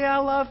 Oh yeah,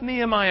 I love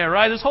Nehemiah,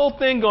 right? This whole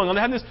thing going on.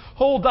 They have this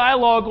whole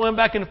dialogue going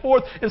back and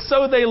forth. And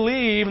so they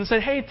leave and say,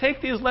 hey,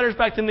 take these letters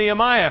back to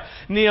Nehemiah.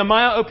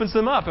 Nehemiah opens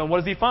them up and what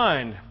does he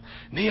find?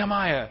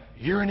 Nehemiah,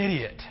 you're an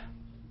idiot.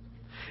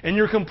 And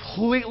you're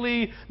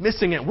completely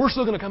missing it. We're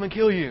still going to come and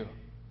kill you.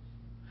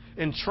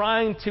 And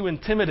trying to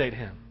intimidate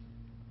him.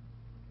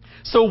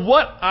 So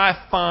what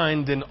I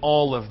find in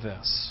all of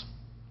this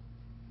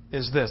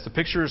is this. The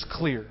picture is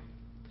clear.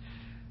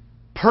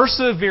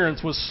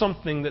 Perseverance was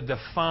something that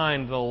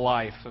defined the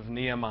life of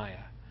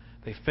Nehemiah.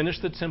 They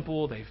finished the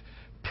temple. They've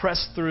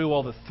pressed through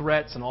all the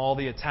threats and all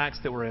the attacks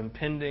that were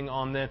impending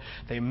on them.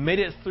 They made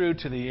it through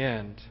to the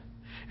end.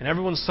 And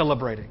everyone's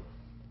celebrating.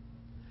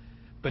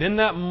 But in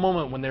that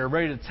moment when they're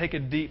ready to take a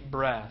deep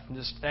breath and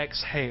just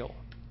exhale,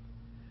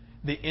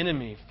 the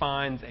enemy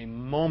finds a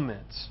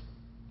moment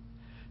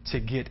to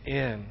get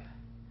in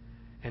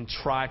and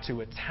try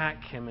to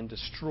attack him and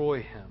destroy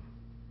him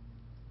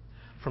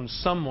from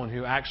someone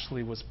who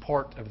actually was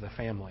part of the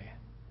family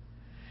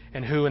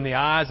and who in the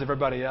eyes of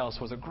everybody else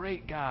was a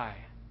great guy.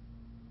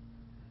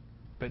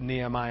 But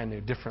Nehemiah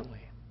knew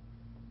differently.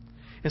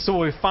 And so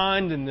what we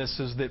find in this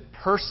is that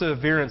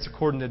perseverance,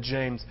 according to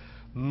James,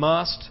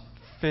 must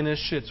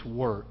finish its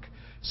work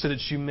so that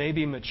you may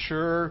be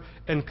mature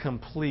and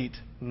complete,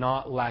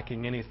 not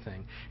lacking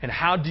anything. And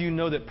how do you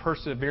know that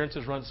perseverance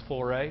has run its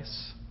full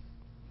race?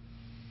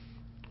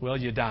 Well,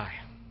 you die.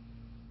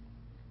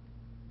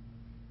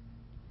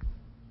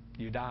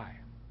 You die.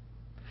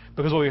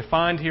 Because what we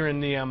find here in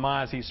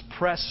Nehemiah is he's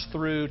pressed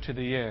through to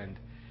the end.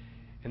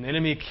 And the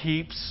enemy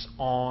keeps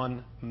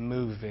on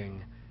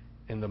moving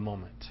in the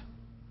moment.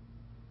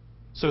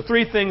 So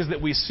 3 things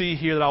that we see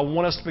here that I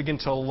want us to begin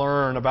to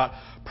learn about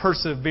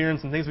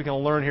perseverance and things we can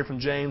learn here from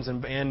James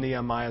and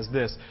Nehemiah is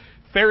this.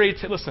 Fairy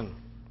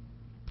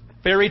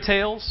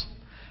tales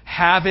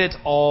have it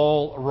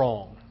all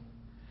wrong.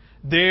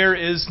 There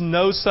is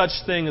no such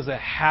thing as a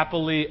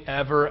happily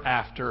ever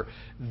after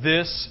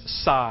this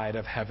side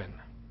of heaven.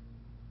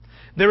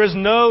 There is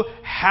no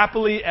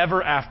happily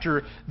ever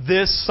after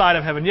this side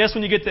of heaven. Yes,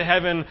 when you get to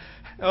heaven,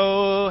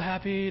 oh,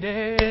 happy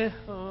day,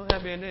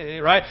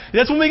 right?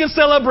 That's when we can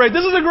celebrate.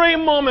 This is a great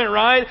moment,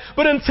 right?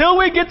 But until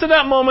we get to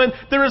that moment,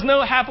 there is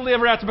no happily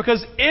ever after,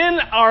 because in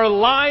our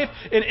life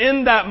and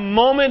in that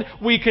moment,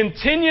 we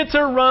continue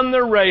to run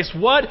the race.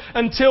 What?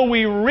 Until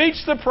we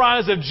reach the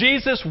prize of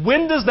Jesus.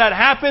 When does that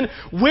happen?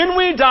 When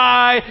we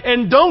die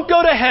and don't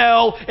go to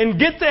hell and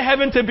get to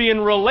heaven to be in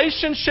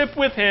relationship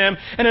with Him.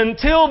 And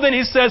until then,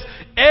 He says,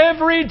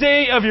 every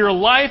day of your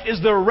life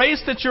is the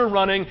race that you're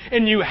running,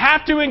 and you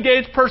have to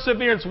engage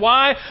perseverance.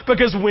 Why?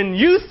 Because when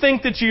you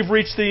think that you've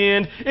reached the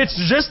end, it's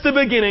just the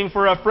beginning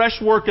for a fresh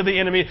work of the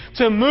enemy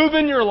to move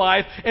in your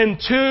life and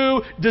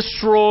to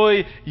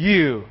destroy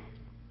you.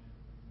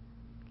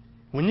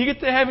 When you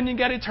get to heaven, you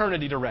got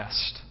eternity to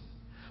rest.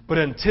 But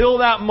until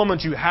that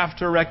moment, you have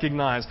to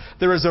recognize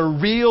there is a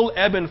real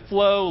ebb and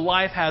flow.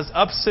 Life has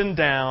ups and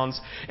downs,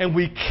 and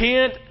we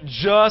can't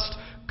just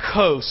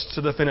coast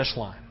to the finish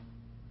line.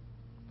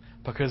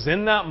 Because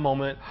in that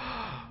moment,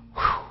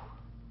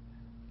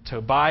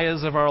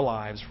 Tobiahs of our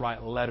lives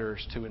write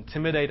letters to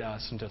intimidate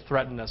us and to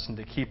threaten us and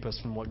to keep us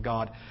from what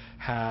God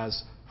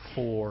has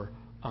for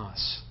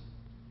us.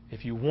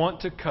 If you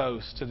want to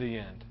coast to the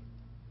end,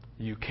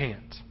 you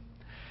can't.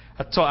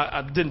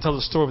 I didn't tell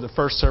the story of the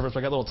first service, but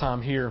I got a little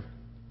time here.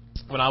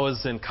 When I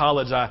was in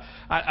college,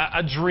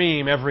 I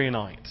dream every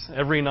night.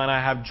 Every night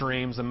I have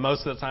dreams, and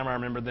most of the time I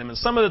remember them. And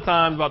some of the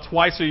time, about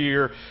twice a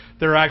year,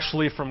 they're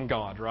actually from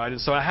God, right?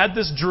 And so I had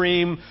this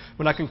dream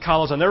when I was in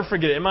college. I'll never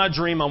forget it. In my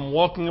dream, I'm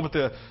walking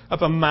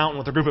up a mountain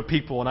with a group of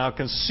people, and I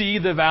can see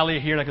the valley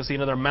here, and I can see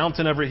another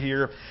mountain over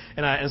here.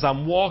 And as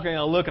I'm walking,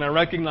 I look, and I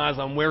recognize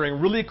I'm wearing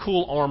really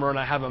cool armor, and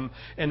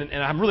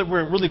I'm really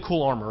wearing really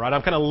cool armor, right?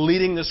 I'm kind of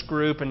leading this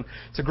group, and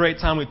it's a great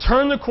time. We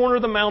turn the corner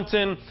of the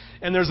mountain,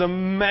 and there's a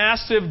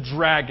massive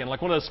dragon,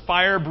 like one of those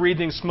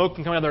fire-breathing, smoke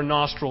coming out of their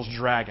nostrils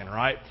dragon,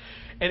 right?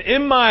 And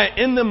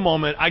in the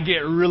moment, I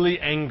get really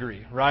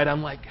angry, right?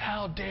 I'm like,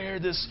 how dare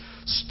this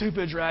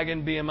stupid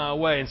dragon be in my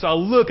way? And so I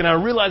look and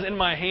I realize in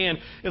my hand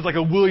is like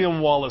a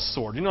William Wallace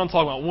sword. You know what I'm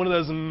talking about? One of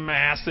those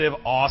massive,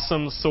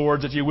 awesome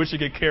swords that you wish you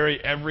could carry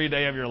every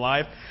day of your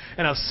life.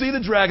 And I see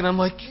the dragon, and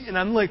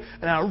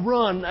I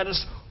run, and I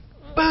just,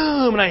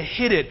 boom, and I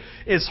hit it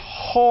as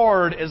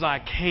hard as I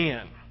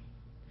can.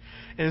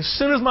 And as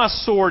soon as my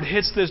sword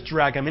hits this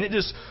dragon, it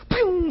just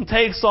boom,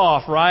 takes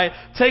off, right?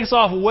 Takes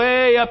off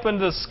way up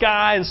into the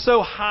sky and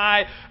so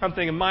high. I'm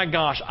thinking, my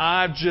gosh,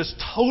 I've just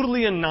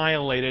totally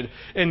annihilated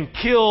and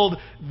killed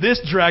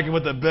this dragon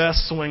with the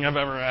best swing I've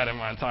ever had in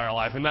my entire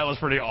life. And that was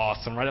pretty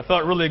awesome, right? It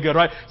felt really good,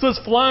 right? So it's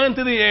flying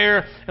through the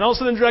air, and all of a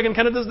sudden the dragon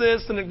kind of does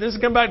this, and it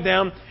doesn't come back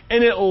down,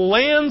 and it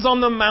lands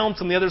on the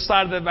mountain, the other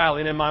side of the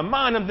valley. And in my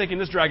mind, I'm thinking,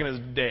 this dragon is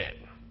dead.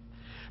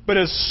 But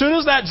as soon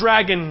as that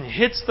dragon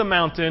hits the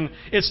mountain,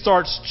 it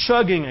starts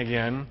chugging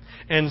again,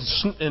 and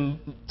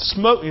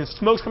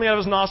smoke's coming out of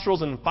his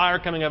nostrils and fire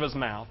coming out of his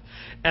mouth.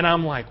 And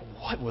I'm like,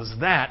 what was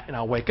that? And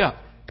I wake up.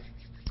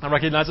 I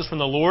recognize this from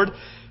the Lord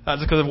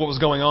just because of what was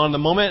going on in the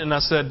moment. And I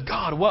said,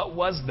 God, what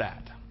was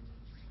that?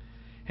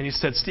 And He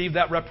said, Steve,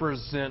 that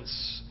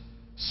represents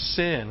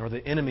sin or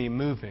the enemy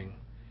moving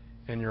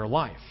in your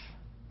life.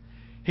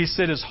 He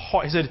said,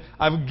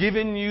 I've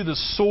given you the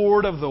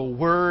sword of the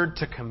Word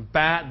to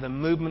combat the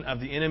movement of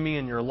the enemy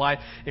in your life.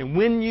 And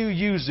when you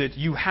use it,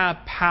 you have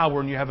power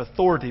and you have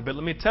authority. But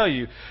let me tell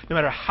you, no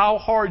matter how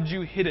hard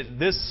you hit it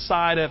this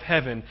side of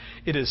heaven,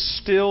 it is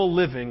still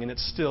living and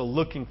it's still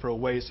looking for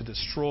ways to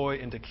destroy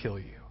and to kill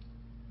you.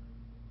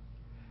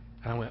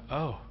 And I went,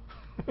 oh,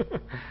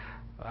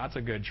 that's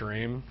a good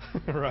dream,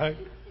 right?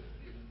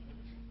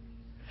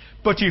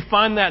 But you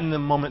find that in the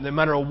moment, no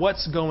matter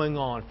what's going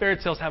on. Fairy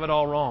tales have it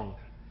all wrong.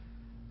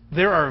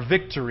 There are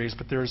victories,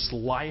 but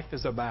life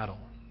is a battle.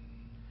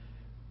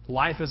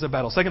 Life is a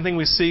battle. Second thing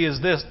we see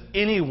is this: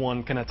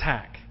 anyone can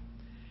attack.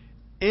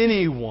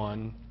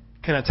 Anyone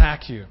can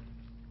attack you.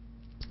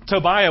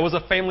 Tobiah was a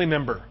family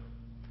member.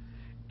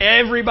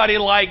 Everybody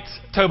liked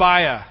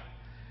Tobiah.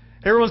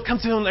 Everyone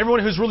comes to him, everyone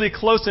who's really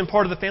close and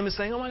part of the family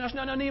saying, oh my gosh,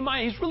 no,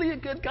 Nehemiah, he's really a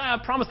good guy,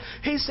 I promise.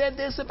 He said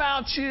this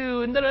about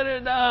you, and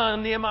da-da-da-da.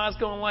 And Nehemiah's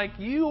going like,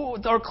 you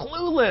are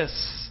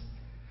clueless.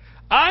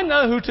 I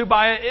know who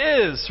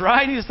Tobiah is,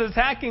 right? He's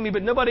attacking me,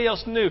 but nobody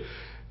else knew.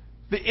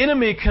 The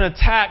enemy can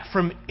attack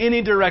from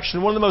any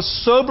direction. One of the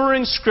most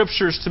sobering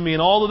scriptures to me in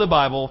all of the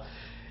Bible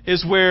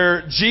is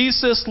where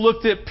Jesus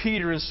looked at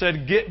Peter and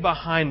said, get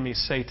behind me,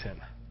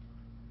 Satan.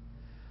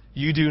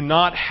 You do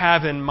not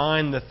have in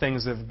mind the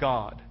things of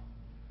God,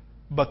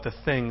 but the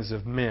things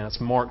of men. That's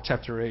Mark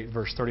chapter 8,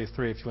 verse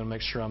 33, if you want to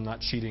make sure I'm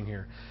not cheating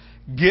here.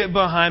 Get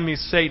behind me,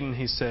 Satan,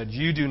 he said.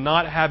 You do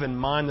not have in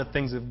mind the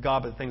things of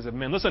God, but the things of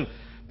men. Listen,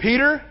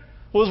 Peter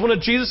was one of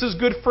Jesus'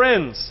 good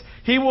friends.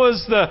 He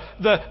was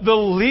the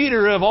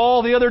leader of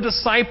all the other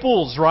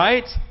disciples,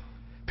 right?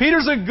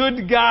 Peter's a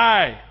good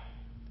guy.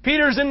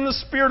 Peter's in the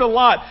Spirit a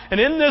lot. And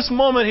in this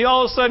moment, he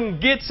all of a sudden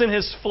gets in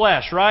his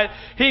flesh, right?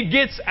 He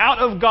gets out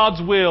of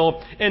God's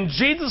will. And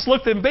Jesus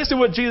looked at him. Basically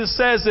what Jesus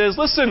says is,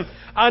 listen,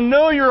 I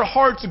know your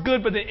heart's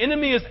good, but the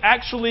enemy is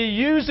actually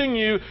using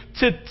you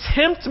to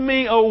tempt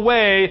me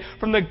away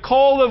from the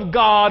call of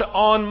God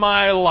on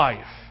my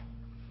life.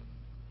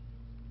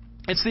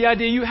 It's the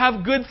idea you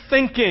have good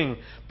thinking,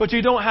 but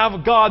you don't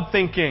have God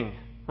thinking,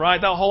 right?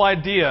 That whole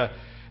idea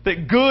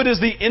that good is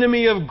the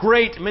enemy of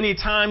great many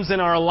times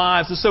in our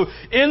lives. And so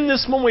in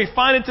this moment we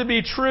find it to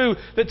be true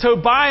that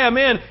Tobiah,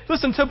 man,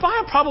 listen,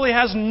 Tobiah probably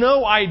has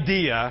no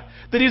idea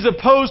that he's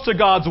opposed to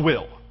God's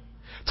will.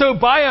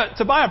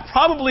 Tobiah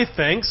probably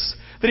thinks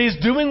that he's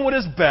doing what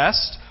is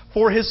best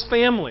for his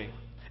family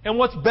and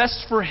what's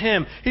best for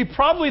him. He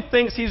probably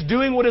thinks he's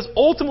doing what is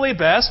ultimately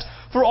best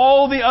for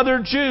all the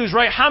other Jews,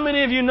 right? How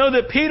many of you know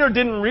that Peter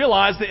didn't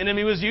realize the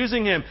enemy was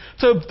using him?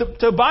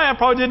 Tobiah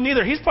probably didn't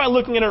either. He's probably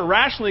looking at it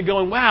rationally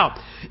going, wow,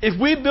 if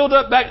we build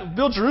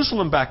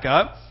Jerusalem back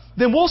up,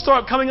 then we'll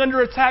start coming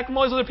under attack from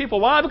all these other people.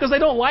 Why? Because they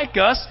don't like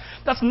us.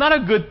 That's not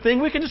a good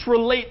thing. We can just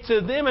relate to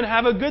them and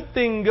have a good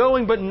thing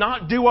going, but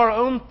not do our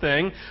own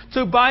thing.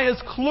 Tobiah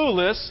is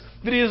clueless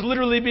that he is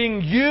literally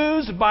being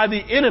used by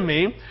the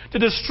enemy to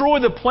destroy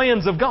the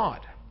plans of God.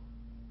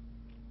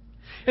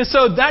 And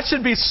so that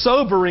should be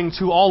sobering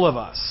to all of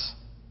us.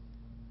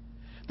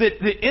 That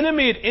the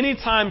enemy at any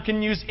time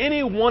can use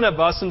any one of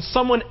us in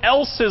someone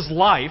else's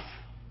life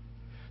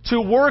to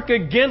work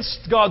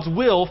against God's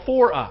will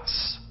for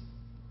us.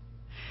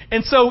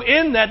 And so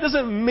in that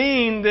doesn't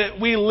mean that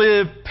we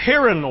live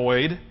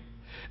paranoid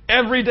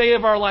every day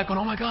of our life going,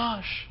 oh my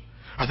gosh,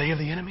 are they of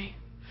the enemy?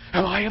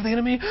 Am I of the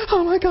enemy?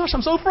 Oh my gosh,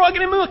 I'm so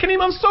frightened.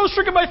 I'm so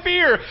stricken by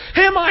fear.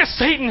 Am I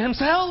Satan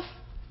himself?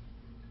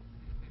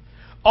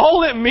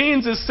 All it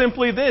means is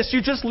simply this.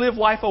 You just live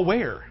life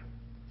aware.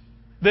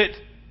 That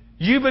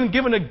you've been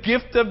given a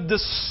gift of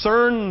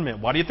discernment.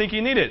 Why do you think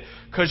you need it?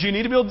 Because you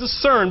need to be able to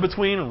discern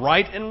between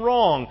right and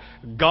wrong,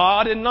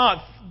 God and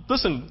not.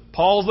 Listen,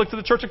 Paul's looked at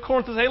the church of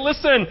Corinth and said, hey,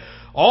 listen,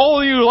 a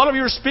lot of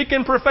you are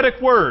speaking prophetic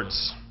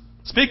words.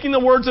 Speaking the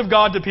words of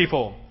God to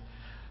people.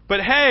 But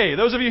hey,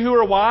 those of you who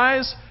are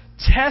wise,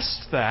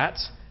 test that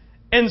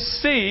and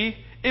see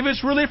if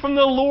it's really from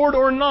the Lord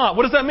or not.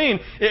 What does that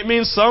mean? It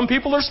means some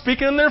people are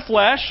speaking in their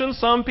flesh and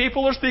some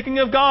people are speaking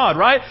of God,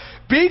 right?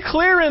 Be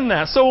clear in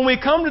that. So when we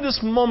come to this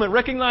moment,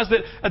 recognize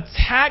that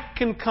attack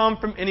can come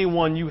from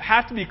anyone. You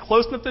have to be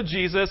close enough to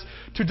Jesus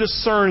to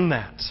discern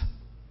that.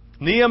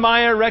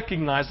 Nehemiah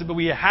recognized it, but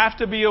we have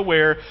to be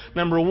aware.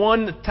 Number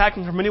one,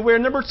 attacking from anywhere.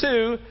 Number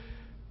two,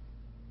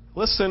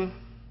 listen,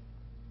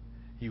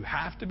 you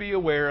have to be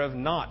aware of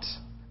not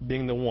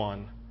being the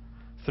one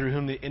through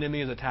whom the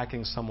enemy is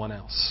attacking someone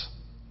else.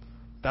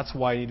 That's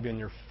why you need to be on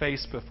your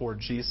face before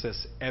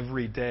Jesus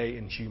every day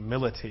in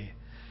humility,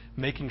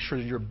 making sure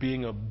that you're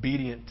being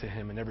obedient to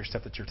Him in every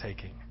step that you're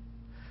taking.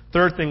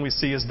 Third thing we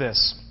see is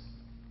this.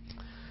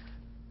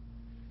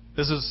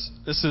 This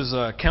is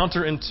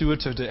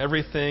counterintuitive to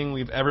everything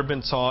we've ever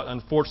been taught,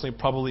 unfortunately,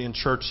 probably in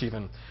church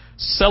even.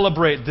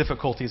 Celebrate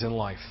difficulties in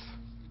life.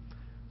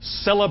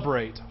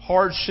 Celebrate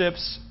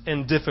hardships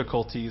and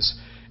difficulties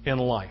in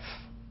life.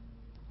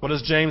 What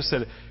does James say?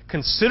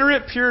 Consider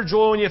it pure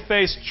joy when you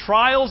face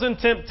trials and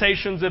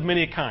temptations of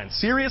many kinds.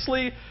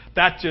 Seriously?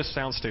 That just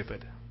sounds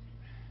stupid.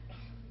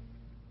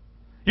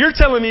 You're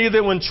telling me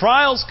that when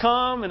trials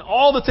come and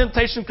all the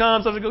temptation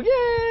comes, I have to go,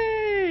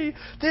 yay!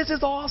 This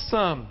is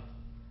awesome.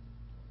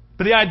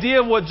 But the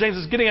idea of what James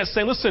is getting at is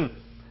saying, listen,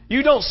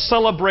 you don't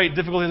celebrate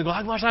difficulties and go,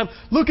 oh gosh, I'm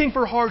looking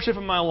for hardship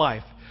in my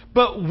life.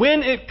 But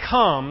when it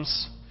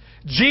comes,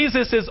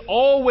 Jesus is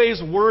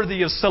always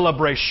worthy of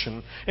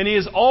celebration. And He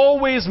is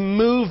always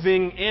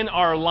moving in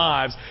our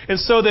lives. And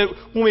so that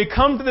when we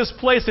come to this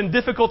place and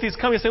difficulties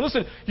come, you say,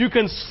 listen, you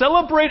can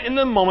celebrate in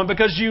the moment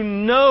because you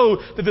know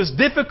that this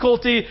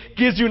difficulty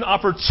gives you an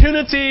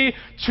opportunity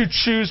to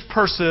choose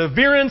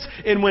perseverance.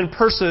 And when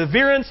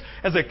perseverance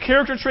as a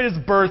character trait is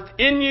birthed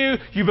in you,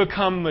 you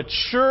become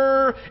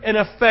mature and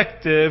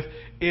effective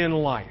in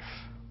life.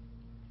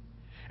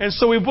 And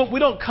so we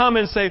don't come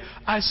and say,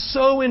 I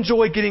so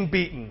enjoy getting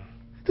beaten.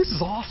 This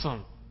is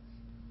awesome.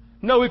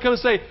 No, we come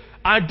and say,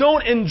 I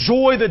don't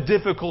enjoy the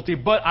difficulty,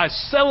 but I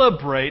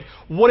celebrate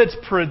what it's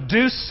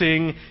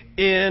producing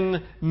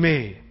in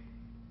me.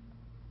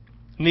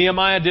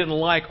 Nehemiah didn't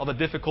like all the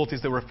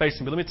difficulties they were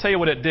facing, but let me tell you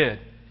what it did.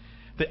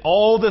 That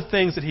all the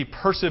things that he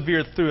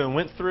persevered through and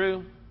went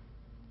through,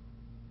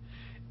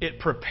 it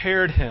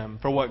prepared him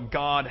for what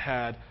God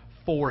had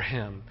for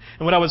him.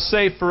 And what I would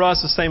say for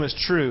us, the same is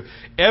true.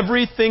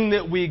 Everything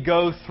that we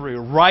go through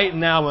right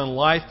now in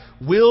life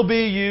will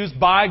be used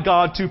by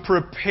God to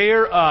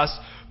prepare us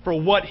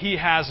for what He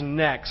has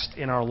next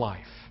in our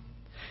life.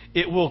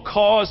 It will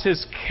cause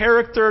His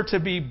character to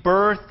be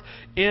birthed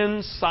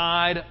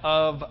inside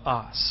of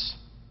us.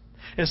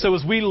 And so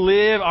as we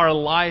live our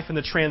life in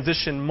the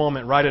transition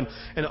moment, right,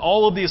 and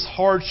all of these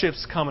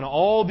hardships come and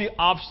all the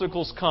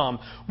obstacles come,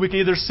 we can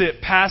either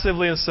sit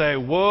passively and say,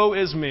 woe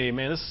is me,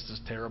 man, this is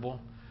just terrible.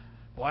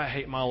 Boy, I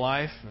hate my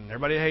life, and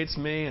everybody hates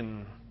me,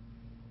 and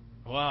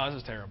wow,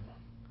 this is terrible.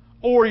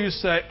 Or you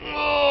say,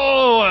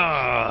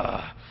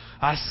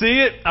 I see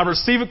it, I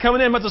receive it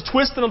coming in, I'm about to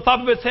twist it on top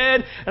of its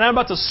head, and I'm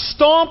about to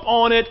stomp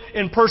on it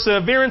in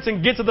perseverance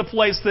and get to the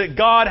place that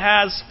God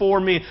has for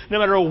me. No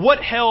matter what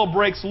hell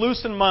breaks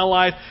loose in my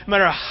life, no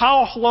matter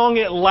how long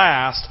it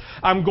lasts,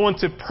 I'm going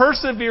to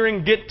persevere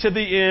and get to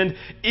the end,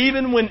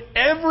 even when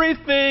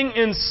everything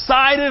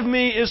inside of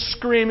me is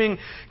screaming,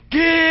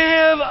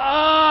 give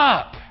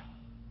up!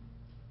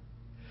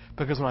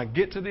 Because when I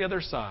get to the other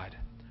side,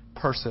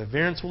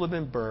 perseverance will have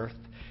been birthed,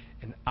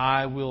 and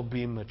I will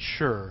be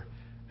mature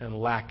and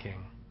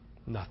lacking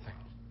nothing.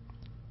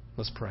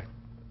 Let's pray.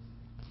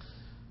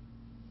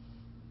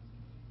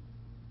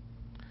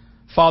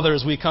 Father,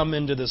 as we come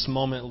into this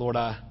moment, Lord,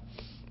 I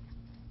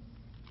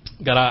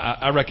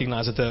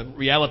recognize that the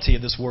reality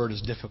of this word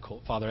is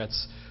difficult. Father,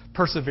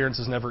 perseverance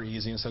is never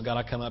easy. And so, God,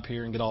 I come up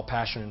here and get all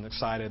passionate and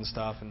excited and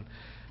stuff.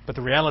 But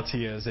the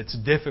reality is it's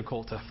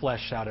difficult to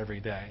flesh out every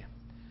day.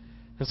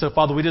 And so,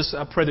 Father,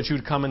 I pray that you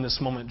would come in this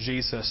moment,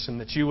 Jesus, and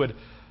that you would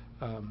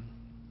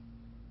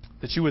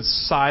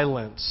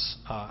silence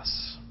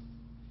us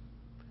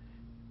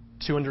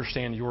to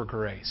understand your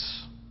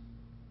grace.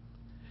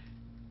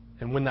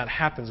 And when that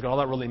happens, God, all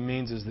that really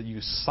means is that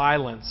you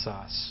silence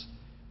us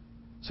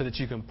so that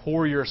you can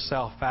pour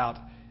yourself out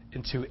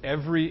into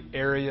every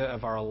area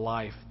of our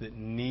life that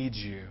needs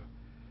you,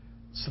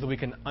 so that we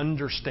can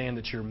understand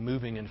that you're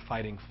moving and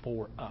fighting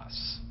for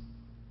us.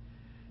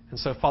 And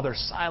so, Father,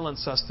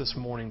 silence us this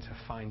morning to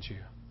find you.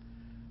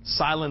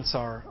 Silence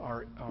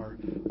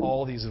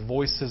all these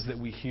voices that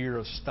we hear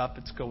of stuff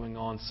that's going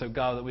on, so,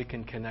 God, that we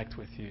can connect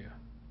with you.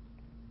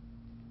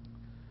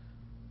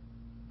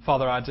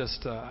 Father, I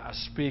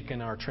speak in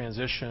our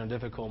transition and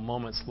difficult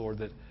moments, Lord,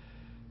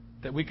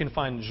 that we can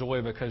find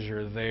joy because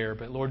you're there.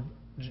 But, Lord,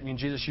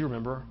 Jesus, you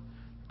remember,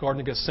 Garden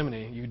of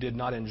Gethsemane, you did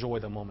not enjoy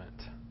the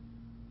moment.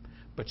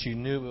 But you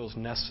knew it was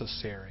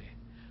necessary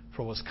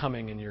for what was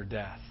coming in your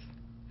death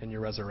and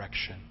your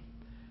resurrection.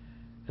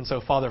 And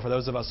so, Father, for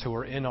those of us who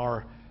are in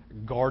our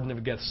Garden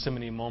of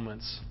Gethsemane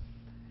moments,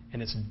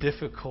 and it's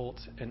difficult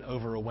and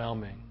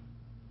overwhelming,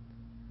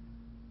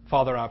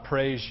 Father, I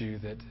praise you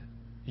that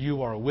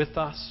you are with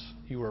us.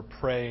 You are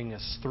praying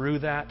us through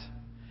that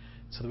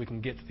so that we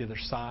can get to the other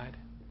side.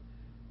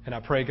 And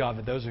I pray, God,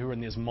 that those who are in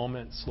these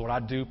moments, Lord,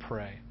 I do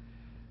pray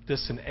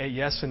this in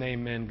yes and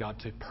amen, God,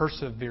 to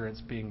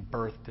perseverance being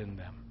birthed in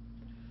them.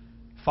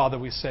 Father,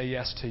 we say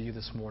yes to you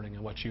this morning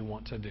and what you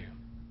want to do.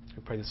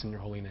 We pray this in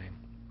your holy name.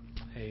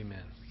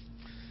 Amen.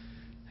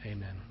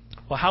 Amen.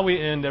 Well, how we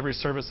end every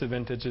service at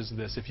Vintage is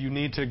this. If you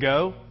need to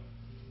go,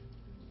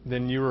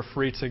 then you are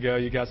free to go.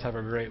 You guys have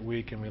a great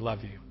week, and we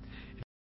love you.